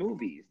older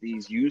movies,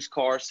 these used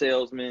car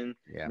salesmen,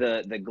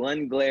 the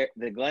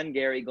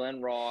Glengarry,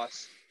 Glen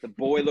Ross, the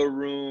Boiler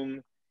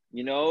Room,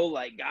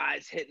 like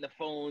guys hitting the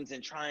phones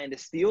and trying to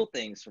steal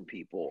things from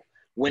people.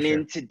 When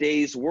in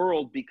today's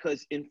world,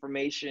 because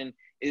information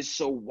is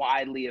so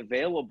widely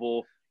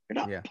available,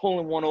 you're not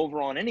pulling one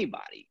over on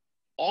anybody.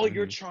 All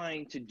you're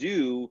trying to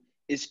do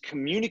is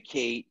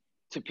communicate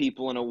to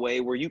people in a way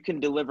where you can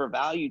deliver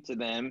value to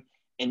them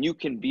and you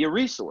can be a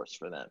resource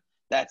for them.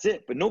 That's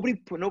it. But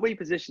nobody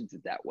positions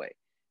it that way.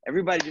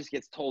 Everybody just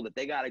gets told that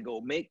they got to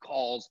go make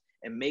calls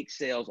and make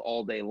sales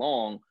all day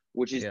long,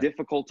 which is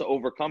difficult to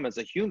overcome as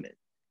a human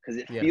because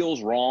it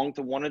feels wrong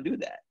to want to do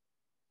that.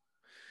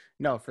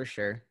 No, for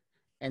sure.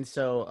 And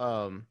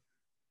so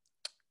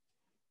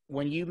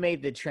when you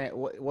made the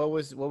what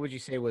would you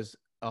say was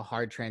a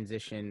hard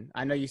transition?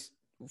 I know you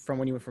from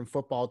when you went from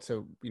football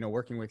to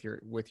working with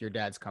your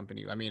dad's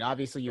company. I mean,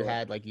 obviously you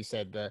had, like you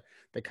said,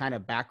 the kind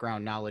of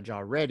background knowledge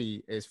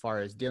already as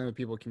far as dealing with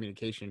people,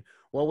 communication.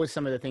 What was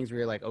some of the things where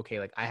you're like, okay,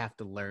 like I have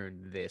to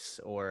learn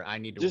this, or I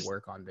need to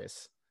work on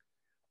this?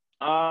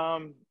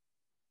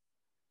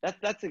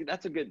 That's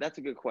a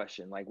good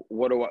question. Like,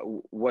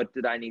 what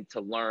did I need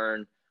to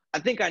learn? I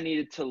think I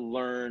needed to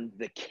learn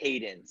the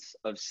cadence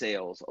of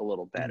sales a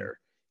little better.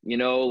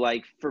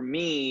 Like for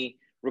me,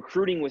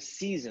 recruiting was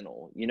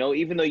seasonal.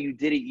 Even though you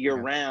did it year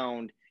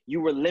round, you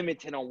were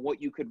limited on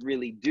what you could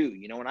really do.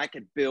 And I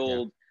could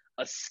build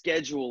a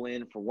schedule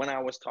in for when I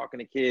was talking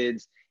to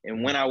kids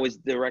and when I was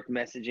direct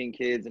messaging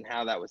kids and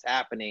how that was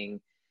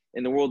happening.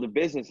 In the world of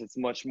business, it's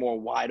much more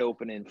wide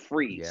open and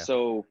free.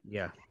 So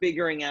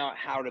figuring out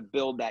how to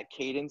build that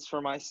cadence for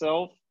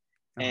myself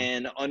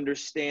and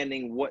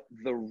understanding what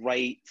the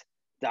right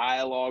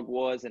dialogue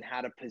was and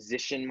how to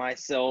position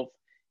myself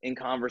in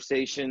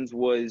conversations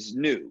was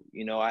new.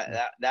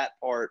 That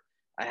part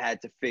I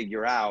had to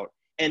figure out.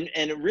 And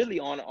really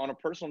on a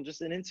personal,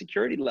 just an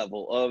insecurity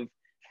level of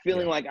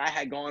feeling like I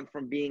had gone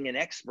from being an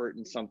expert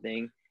in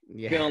something,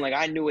 feeling like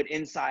I knew it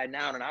inside and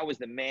out and I was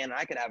the man and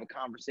I could have a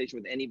conversation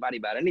with anybody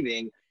about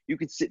anything. You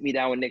could sit me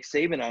down with Nick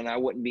Saban and I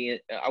wouldn't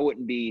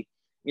be,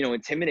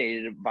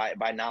 intimidated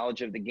by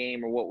knowledge of the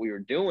game or what we were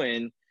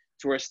doing.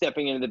 To where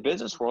stepping into the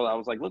business world, I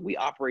was like, look, we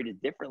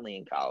operated differently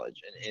in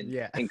college and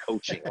in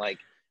coaching. Like,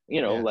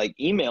 like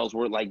emails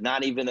were like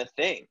not even a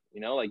thing,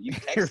 like you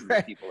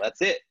texted people,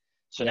 that's it.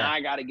 So now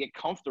I got to get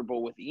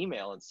comfortable with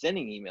email and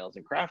sending emails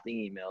and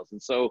crafting emails.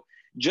 And so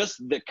just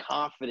the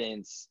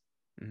confidence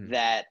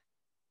that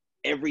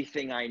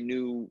everything I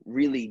knew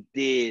really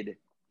did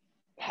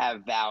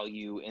have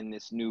value in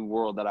this new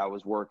world that I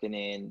was working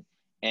in.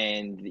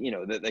 And,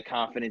 the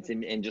confidence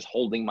in just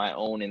holding my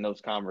own in those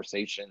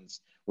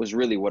conversations was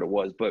really what it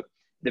was. But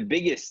the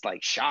biggest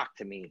shock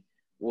to me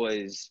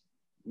was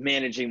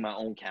managing my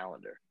own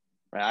calendar.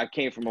 Right? I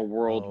came from a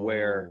world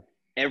where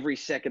every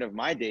second of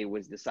my day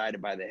was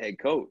decided by the head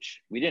coach.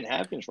 We didn't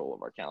have control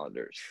of our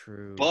calendars.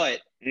 True.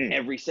 But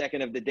every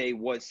second of the day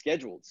was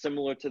scheduled,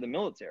 similar to the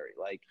military.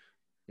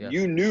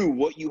 You knew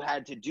what you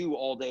had to do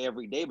all day,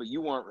 every day, but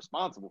you weren't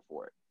responsible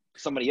for it.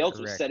 Somebody else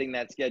was setting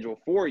that schedule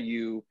for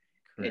you.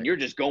 And you're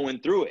just going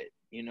through it.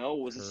 You know,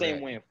 it was the same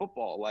Correct. way in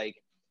football. Like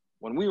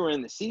when we were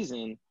in the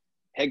season,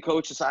 head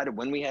coach decided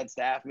when we had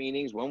staff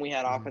meetings, when we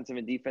had offensive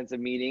and defensive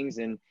meetings.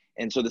 And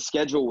so the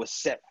schedule was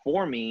set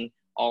for me.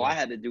 All I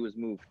had to do was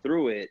move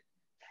through it,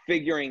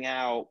 figuring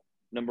out,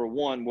 number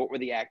one, what were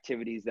the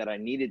activities that I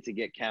needed to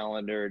get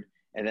calendared,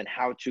 and then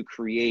how to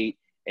create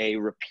a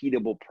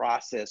repeatable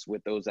process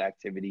with those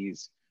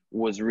activities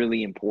was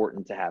really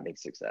important to having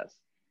success.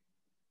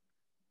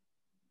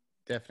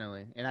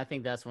 Definitely. And I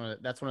think that's one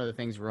of the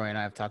things Roy and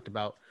I have talked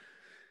about,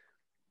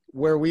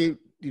 where we,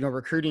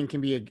 recruiting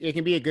can be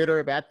a good or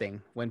a bad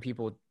thing when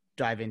people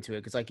dive into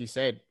it. Cause like you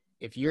said,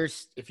 if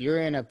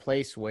you're in a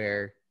place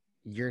where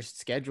your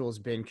schedule's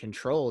been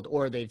controlled,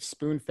 or they've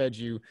spoon fed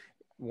you,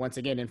 once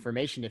again,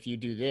 information, if you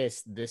do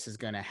this, this is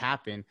going to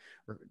happen.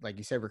 Like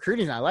you said,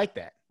 recruiting is not like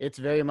that. It's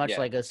very much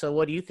like so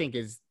what do you think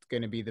is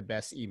going to be the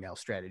best email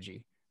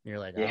strategy? And you're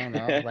like, I don't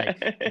know, like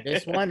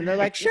this one. And they're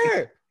like,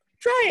 sure,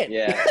 try it.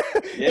 Yeah.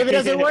 If it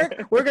doesn't work,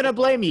 we're going to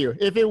blame you.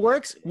 If it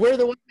works, we're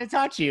the one that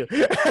taught you.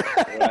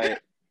 Right.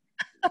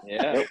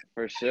 Yeah,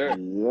 for sure.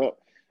 Yep.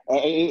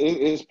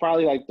 It's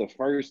probably like the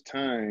first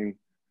time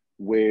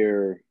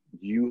where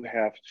you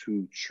have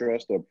to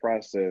trust a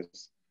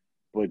process,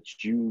 but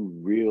you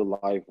real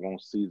life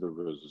won't see the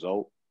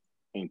result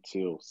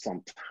until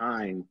some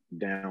time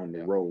down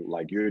the road.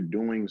 Like you're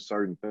doing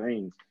certain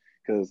things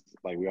because,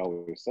 like we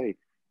always say,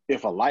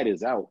 if a light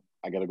is out,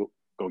 I gotta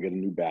go get a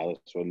new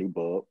ballast or a new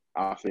bulb.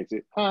 I'll fix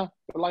it. The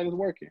light is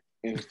working.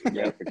 Instant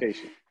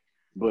gratification.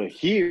 But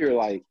here,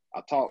 like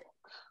I talk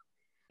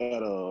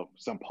at a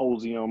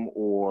symposium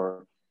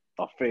or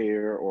a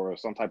fair or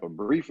some type of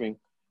briefing,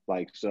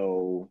 like,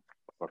 so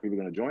are people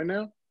going to join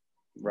now?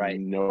 Right.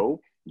 No.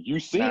 You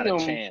see Not them a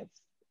chance.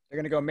 They're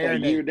going to go a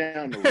marinate. year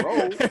down the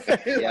road.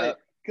 Yeah.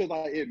 Because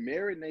like, it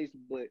marinates,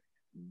 but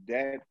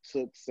that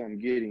took some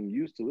getting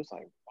used to. It's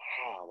like,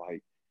 wow,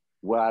 like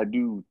what I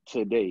do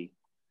today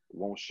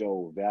won't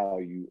show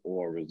value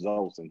or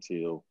results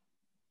until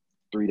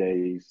 3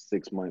 days,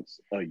 6 months,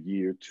 a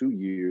year, 2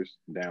 years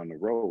down the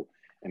road.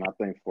 And I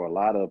think for a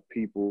lot of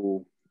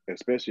people,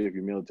 especially if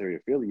you're military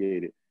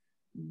affiliated,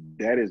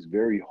 that is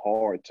very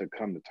hard to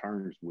come to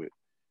terms with.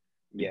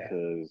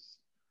 Because,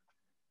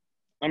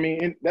 I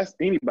mean, that's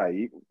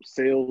anybody,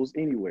 sales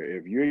anywhere.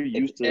 If you're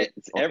used to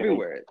it's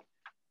everywhere.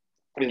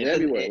 It's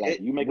everywhere.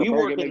 Like you make a burger, we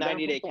work in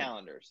 90-day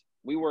calendars.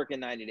 We work in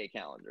 90-day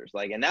calendars.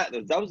 Like, and that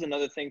was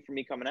another thing for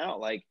me coming out.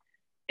 Like,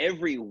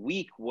 every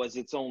week was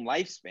its own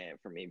lifespan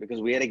for me because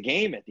we had a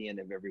game at the end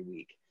of every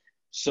week.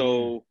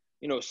 So,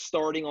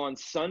 starting on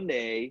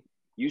Sunday,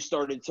 you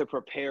started to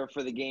prepare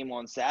for the game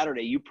on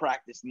Saturday. You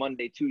practiced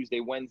Monday, Tuesday,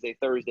 Wednesday,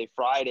 Thursday,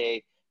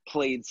 Friday,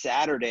 played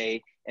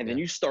Saturday, and then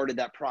you started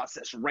that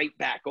process right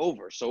back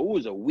over. So it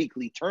was a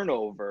weekly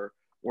turnover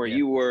where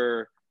you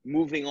were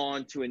moving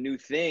on to a new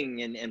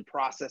thing and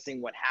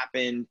processing what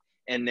happened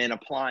and then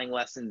applying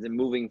lessons and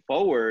moving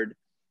forward.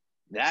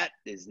 That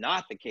is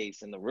not the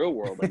case in the real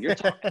world. Like you're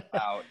talking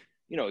about,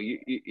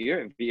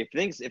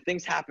 if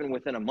things happen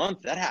within a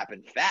month, that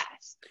happened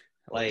fast.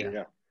 Like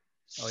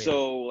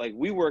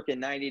we work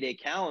in 90-day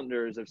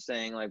calendars of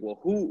saying like, well,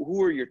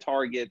 who are your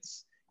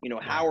targets?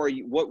 How are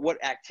you,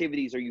 what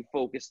activities are you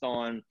focused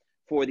on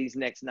for these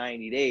next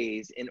 90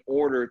 days in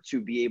order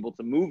to be able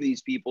to move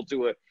these people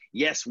to a,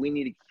 yes, we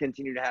need to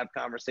continue to have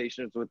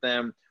conversations with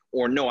them,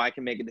 or no, I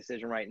can make a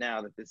decision right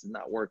now that this is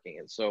not working.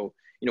 And so,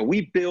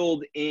 we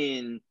build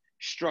in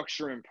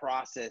structure and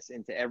process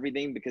into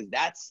everything because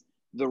that's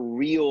the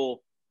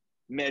real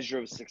measure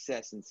of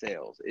success in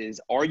sales is,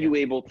 are you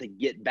able to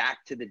get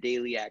back to the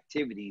daily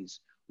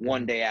activities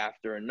one day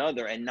after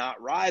another and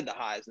not ride the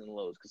highs and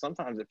lows? Because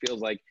sometimes it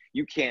feels like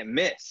you can't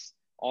miss.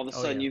 All of a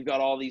sudden you've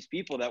got all these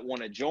people that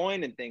want to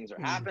join and things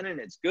are happening.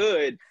 It's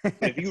good. But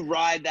if you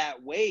ride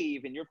that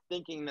wave and you're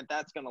thinking that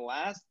that's going to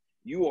last,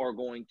 you are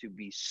going to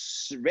be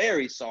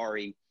very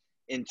sorry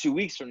in 2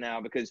 weeks from now,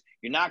 because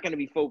you're not going to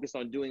be focused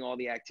on doing all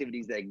the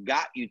activities that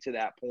got you to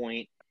that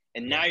point.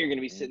 And now you're going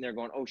to be sitting there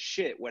going, oh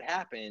shit, what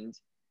happened?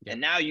 And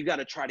now you got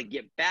to try to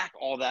get back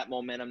all that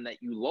momentum that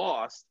you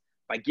lost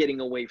by getting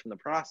away from the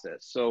process.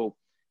 So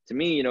to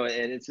me, and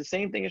it's the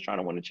same thing as trying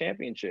to win a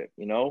championship,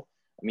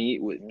 I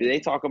mean, they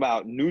talk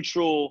about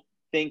neutral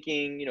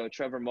thinking.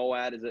 Trevor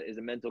Moad is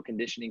a mental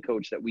conditioning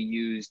coach that we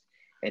used,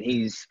 and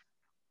he's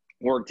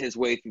worked his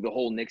way through the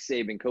whole Nick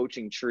Saban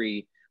coaching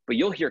tree. But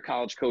you'll hear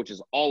college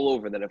coaches all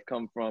over that have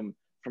come from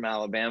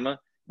Alabama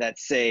that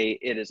say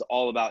it is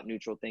all about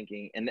neutral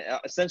thinking. And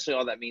essentially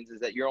all that means is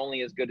that you're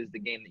only as good as the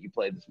game that you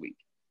play this week,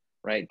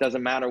 right?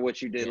 Doesn't matter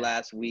what you did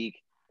last week.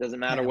 Doesn't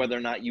matter whether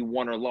or not you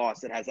won or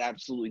lost. It has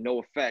absolutely no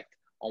effect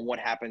on what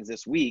happens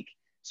this week.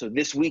 So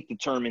this week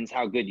determines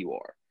how good you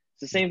are.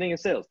 It's the same thing in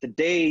sales.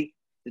 Today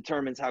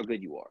determines how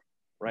good you are,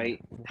 right?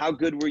 How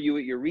good were you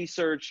at your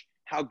research?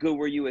 How good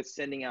were you at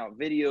sending out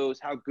videos?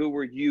 How good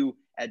were you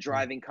at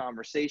driving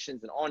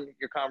conversations and on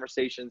your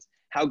conversations?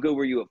 How good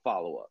were you at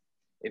follow-up?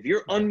 If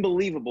you're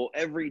unbelievable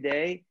every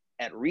day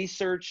at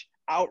research,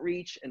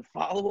 outreach, and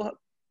follow-up,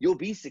 you'll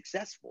be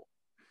successful.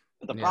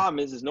 But the problem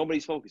is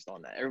nobody's focused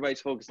on that.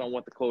 Everybody's focused on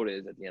what the quota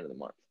is at the end of the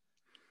month.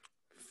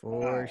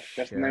 For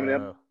That's the name of the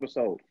sure.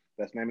 episode.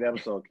 That's the name of the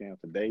episode, Cam.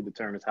 Today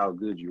determines how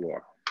good you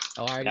are.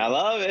 Oh, I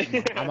love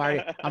it.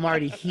 I'm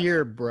already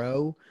here,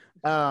 bro.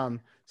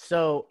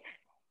 So,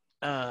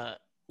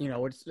 you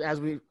know, as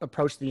we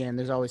approach the end,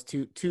 there's always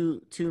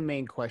two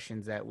main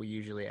questions that we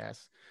usually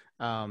ask.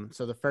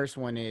 So the first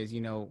one is,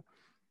 you know,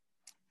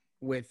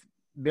 with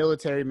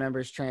military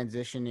members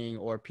transitioning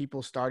or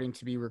people starting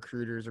to be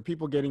recruiters or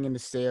people getting into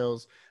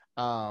sales,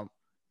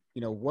 you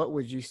know, what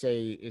would you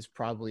say is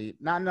probably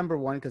not number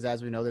one? Because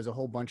as we know, there's a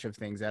whole bunch of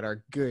things that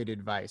are good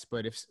advice.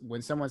 But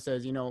when someone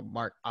says, you know,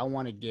 Mark, I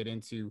want to get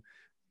into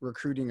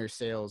recruiting or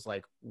sales,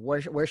 like where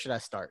should I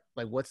start?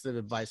 Like, what's the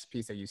advice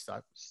piece that you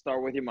start?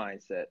 Start with your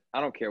mindset. I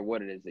don't care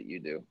what it is that you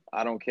do.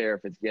 I don't care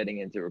if it's getting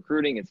into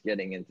recruiting, it's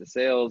getting into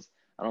sales.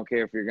 I don't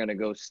care if you're going to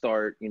go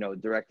start, you know,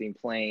 directing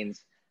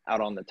planes out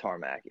on the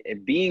tarmac.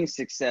 If being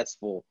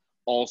successful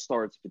all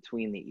starts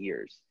between the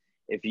ears.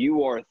 If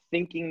you are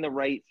thinking the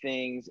right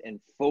things and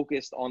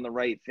focused on the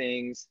right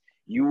things,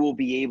 you will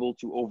be able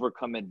to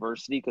overcome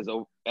adversity, because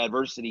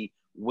adversity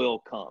will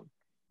come.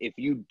 If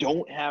you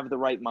don't have the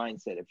right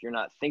mindset, if you're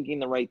not thinking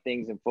the right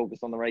things and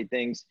focused on the right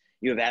things,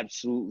 you have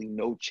absolutely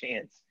no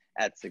chance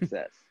at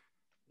success.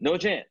 No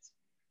chance.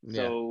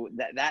 Yeah. So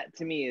that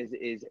to me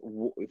is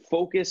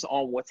focus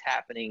on what's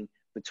happening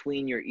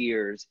between your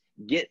ears.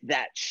 Get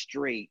that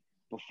straight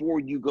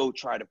before you go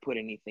try to put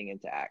anything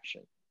into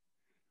action.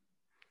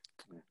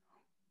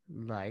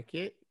 Like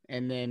it.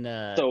 And then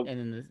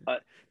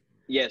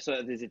yeah, so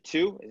is it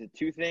two? Is it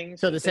two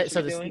things? So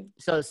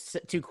it's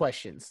two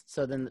questions.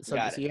 So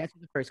you answer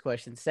the first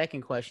question.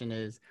 Second question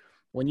is,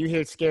 when you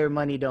hear "scare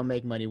money don't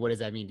make money," what does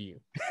that mean to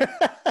you?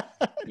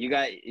 You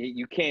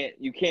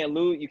can't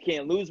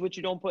lose what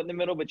you don't put in the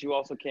middle, but you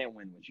also can't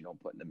win what you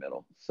don't put in the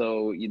middle.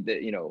 So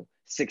you know,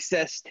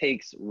 success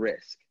takes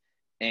risk,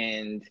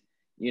 and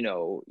you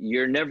know,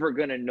 you're never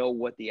gonna know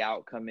what the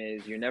outcome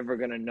is. You're never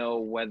gonna know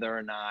whether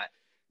or not,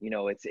 you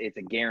know, it's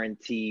a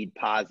guaranteed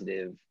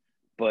positive.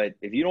 But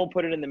if you don't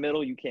put it in the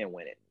middle, you can't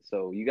win it.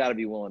 So you got to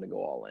be willing to go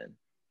all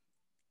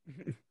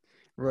in.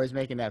 Roy's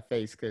making that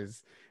face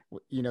because,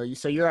 you know,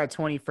 so you're our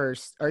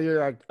 21st, or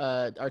you're our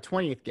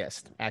 20th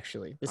guest,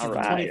 actually. This is the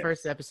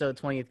 21st episode,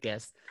 20th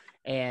guest.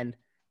 And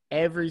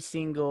every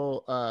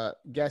single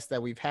guest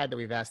that we've had that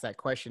we've asked that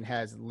question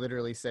has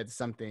literally said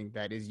something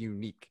that is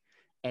unique.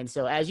 And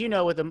so, as you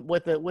know, with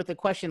a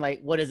question like,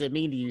 what does it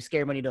mean to you?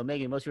 Scare money don't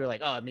make it. Most people are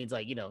like, oh, it means,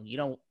 like, you know, you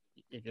don't,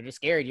 if you're just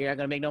scared, you're not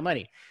going to make no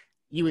money.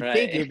 You would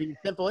think it'd be a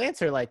simple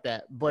answer like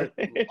that, but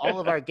all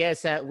of our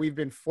guests we've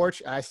been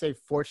fortunate. I say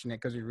fortunate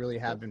because we really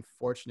have been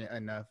fortunate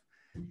enough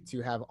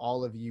to have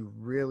all of you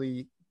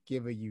really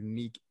give a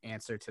unique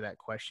answer to that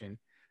question,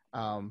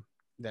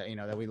 that, you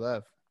know, that we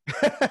love.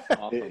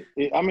 Awesome.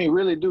 I mean,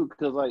 really do,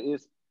 because like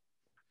it's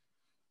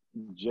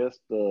just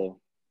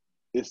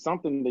it's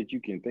something that you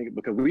can think of,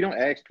 because we don't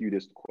ask you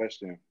this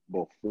question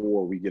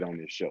before we get on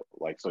this show.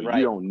 Like, so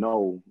you don't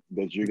know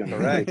that you're gonna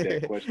write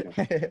that question.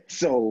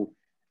 So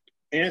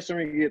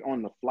answering it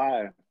on the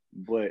fly,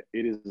 but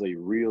it is a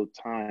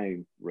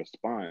real-time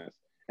response.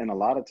 And a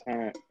lot of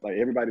times, like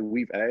everybody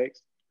we've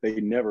asked,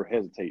 they never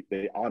hesitate.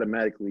 They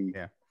automatically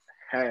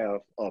have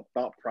a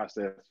thought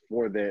process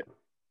for that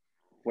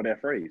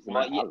phrase.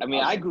 Well,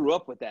 I grew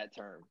up with that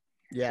term.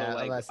 Yeah,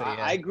 so like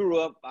I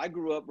grew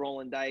up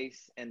rolling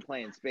dice and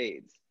playing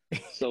spades.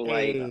 So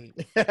like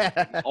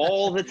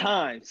all the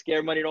time,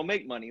 scare money don't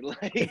make money.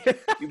 Like,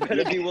 you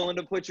better be willing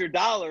to put your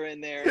dollar in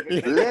there.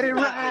 Let it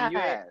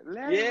ride.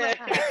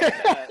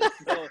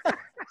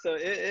 So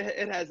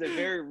it has a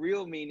very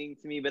real meaning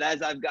to me. But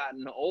as I've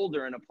gotten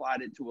older and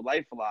applied it to a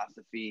life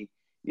philosophy,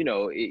 you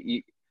know,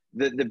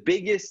 the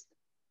biggest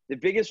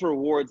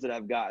rewards that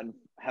I've gotten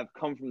have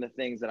come from the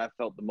things that I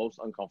felt the most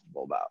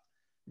uncomfortable about.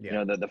 You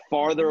know, the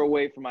farther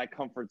away from my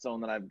comfort zone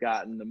that I've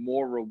gotten, the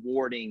more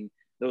rewarding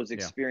those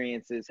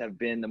experiences have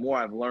been, the more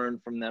I've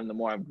learned from them, the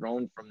more I've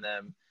grown from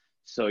them.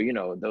 So, you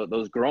know,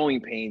 those growing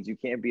pains, you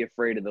can't be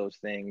afraid of those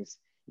things.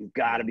 You've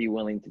got to be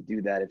willing to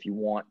do that if you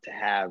want to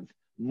have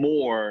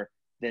more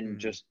than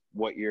just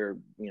what you're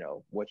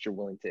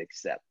willing to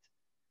accept.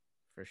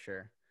 For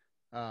sure.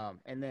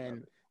 And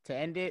then to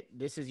end it,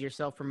 this is your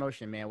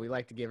self-promotion, man. We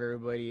like to give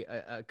everybody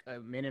a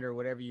minute or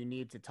whatever you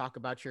need to talk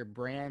about your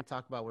brand,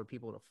 talk about where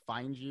people to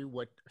find you,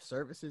 what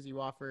services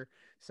you offer.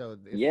 So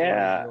the floor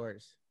is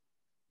yours.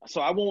 So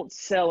I won't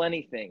sell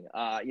anything.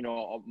 You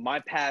know,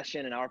 my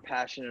passion and our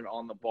passion at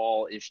On the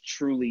Ball is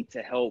truly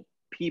to help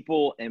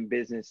people and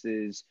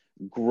businesses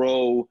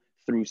grow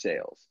through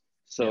sales.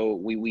 So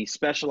we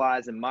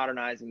specialize in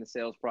modernizing the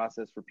sales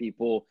process for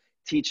people,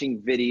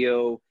 teaching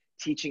video,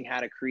 teaching how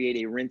to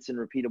create a rinse and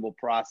repeatable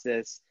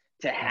process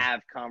to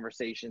have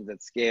conversations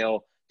at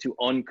scale to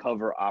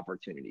uncover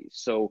opportunities.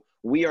 So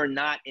we are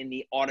not in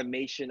the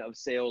automation of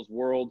sales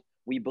world.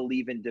 We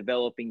believe in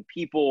developing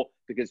people,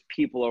 because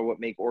people are what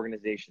make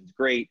organizations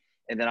great.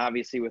 And then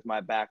obviously with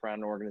my background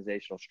in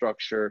organizational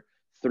structure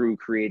through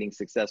creating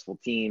successful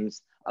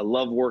teams, I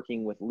love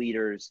working with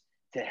leaders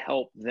to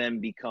help them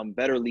become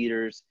better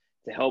leaders,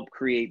 to help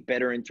create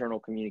better internal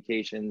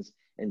communications,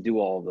 and do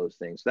all of those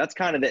things. So that's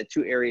kind of the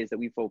two areas that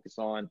we focus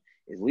on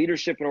is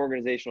leadership and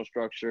organizational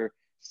structure,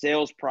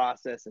 sales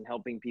process, and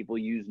helping people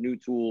use new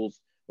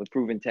tools with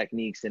proven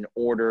techniques in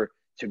order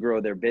to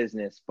grow their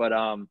business. But,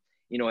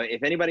 you know,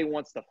 if anybody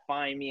wants to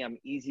find me, I'm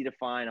easy to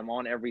find. I'm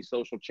on every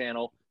social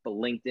channel, but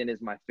LinkedIn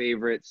is my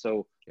favorite.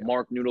 So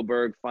Marc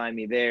Nudelberg, find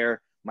me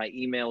there. My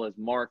email is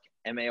Marc,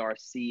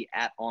 M-A-R-C,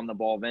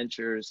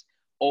 @OnTheBallVentures.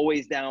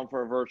 Always down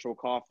for a virtual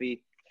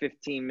coffee,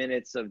 15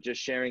 minutes of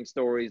just sharing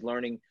stories,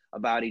 learning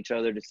about each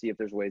other to see if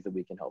there's ways that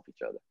we can help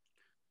each other.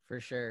 For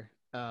sure.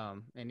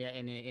 And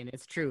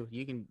it's true.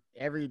 You can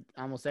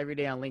almost every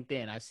day on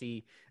LinkedIn, I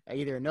see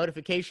either a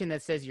notification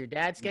that says your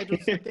dad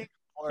scheduled something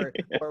or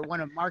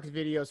one of Marc's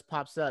videos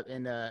pops up.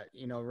 And,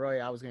 you know, Roy,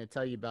 I was going to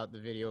tell you about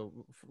the video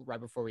right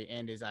before we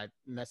end is I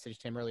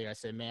messaged him earlier. I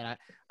said, man,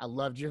 I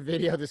loved your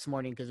video this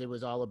morning because it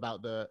was all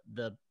about the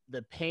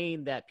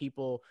pain that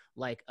people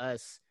like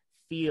us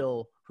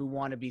feel who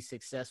want to be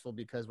successful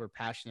because we're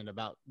passionate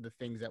about the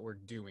things that we're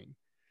doing.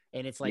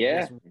 And it's like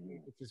it's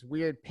this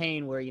weird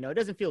pain where, you know, it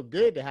doesn't feel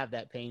good to have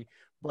that pain,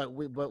 but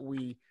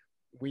we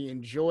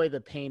enjoy the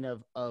pain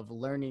of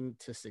learning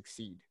to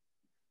succeed.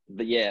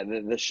 But yeah,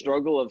 the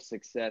struggle of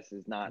success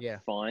is not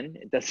fun.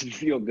 It doesn't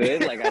feel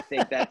good. Like I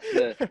think that's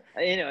the,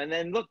 you know, and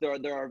then look, there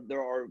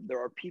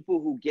are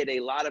people who get a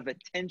lot of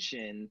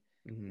attention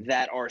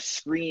that are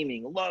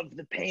screaming, love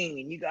the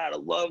pain. You got to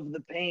love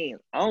the pain.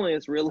 I don't think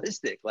it's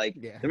realistic. Like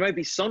there might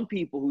be some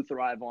people who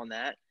thrive on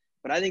that,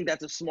 but I think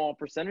that's a small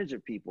percentage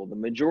of people. The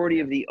majority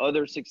of the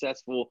other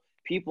successful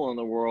people in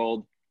the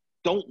world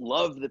don't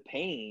love the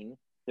pain.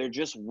 They're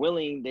just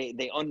willing.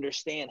 They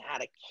understand how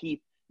to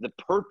keep the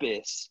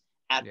purpose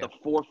at the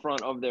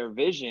forefront of their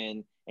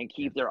vision and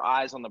keep their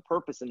eyes on the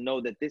purpose and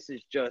know that this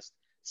is just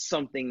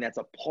something that's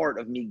a part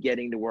of me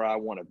getting to where I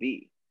want to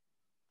be.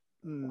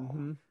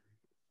 Mm-hmm.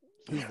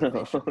 He's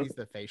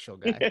the facial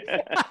guy.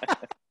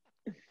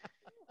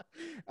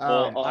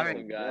 Well, awesome, all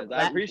right, guys.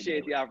 I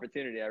appreciate the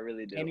opportunity. I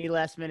really do. Any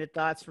last minute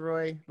thoughts,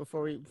 Roy,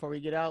 before we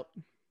get out?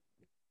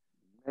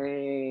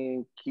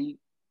 Man, keep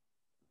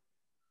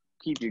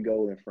your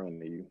goal in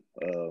front of you.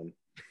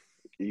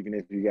 Even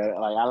if you got it,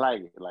 like I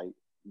like it. Like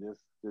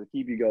just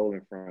keep your goal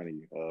in front of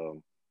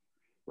you.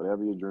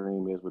 Whatever your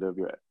dream is, whatever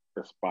you're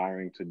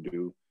aspiring to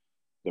do,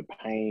 the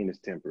pain is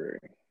temporary.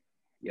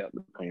 Yep,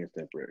 the pain is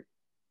temporary.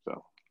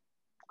 So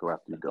go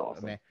after your goal.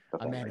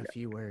 I meant a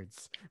few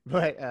words,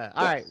 but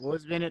all right. Well,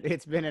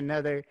 it's been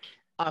another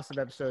awesome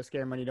episode of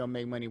Scare Money Don't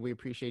Make Money. We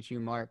appreciate you,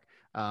 Marc.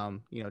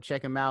 You know,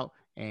 check him out,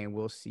 and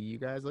we'll see you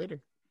guys later.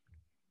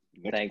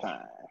 Next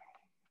time.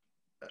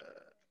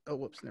 Oh,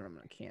 whoops! Never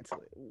mind. Cancel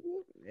it.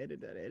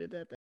 Edit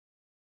that.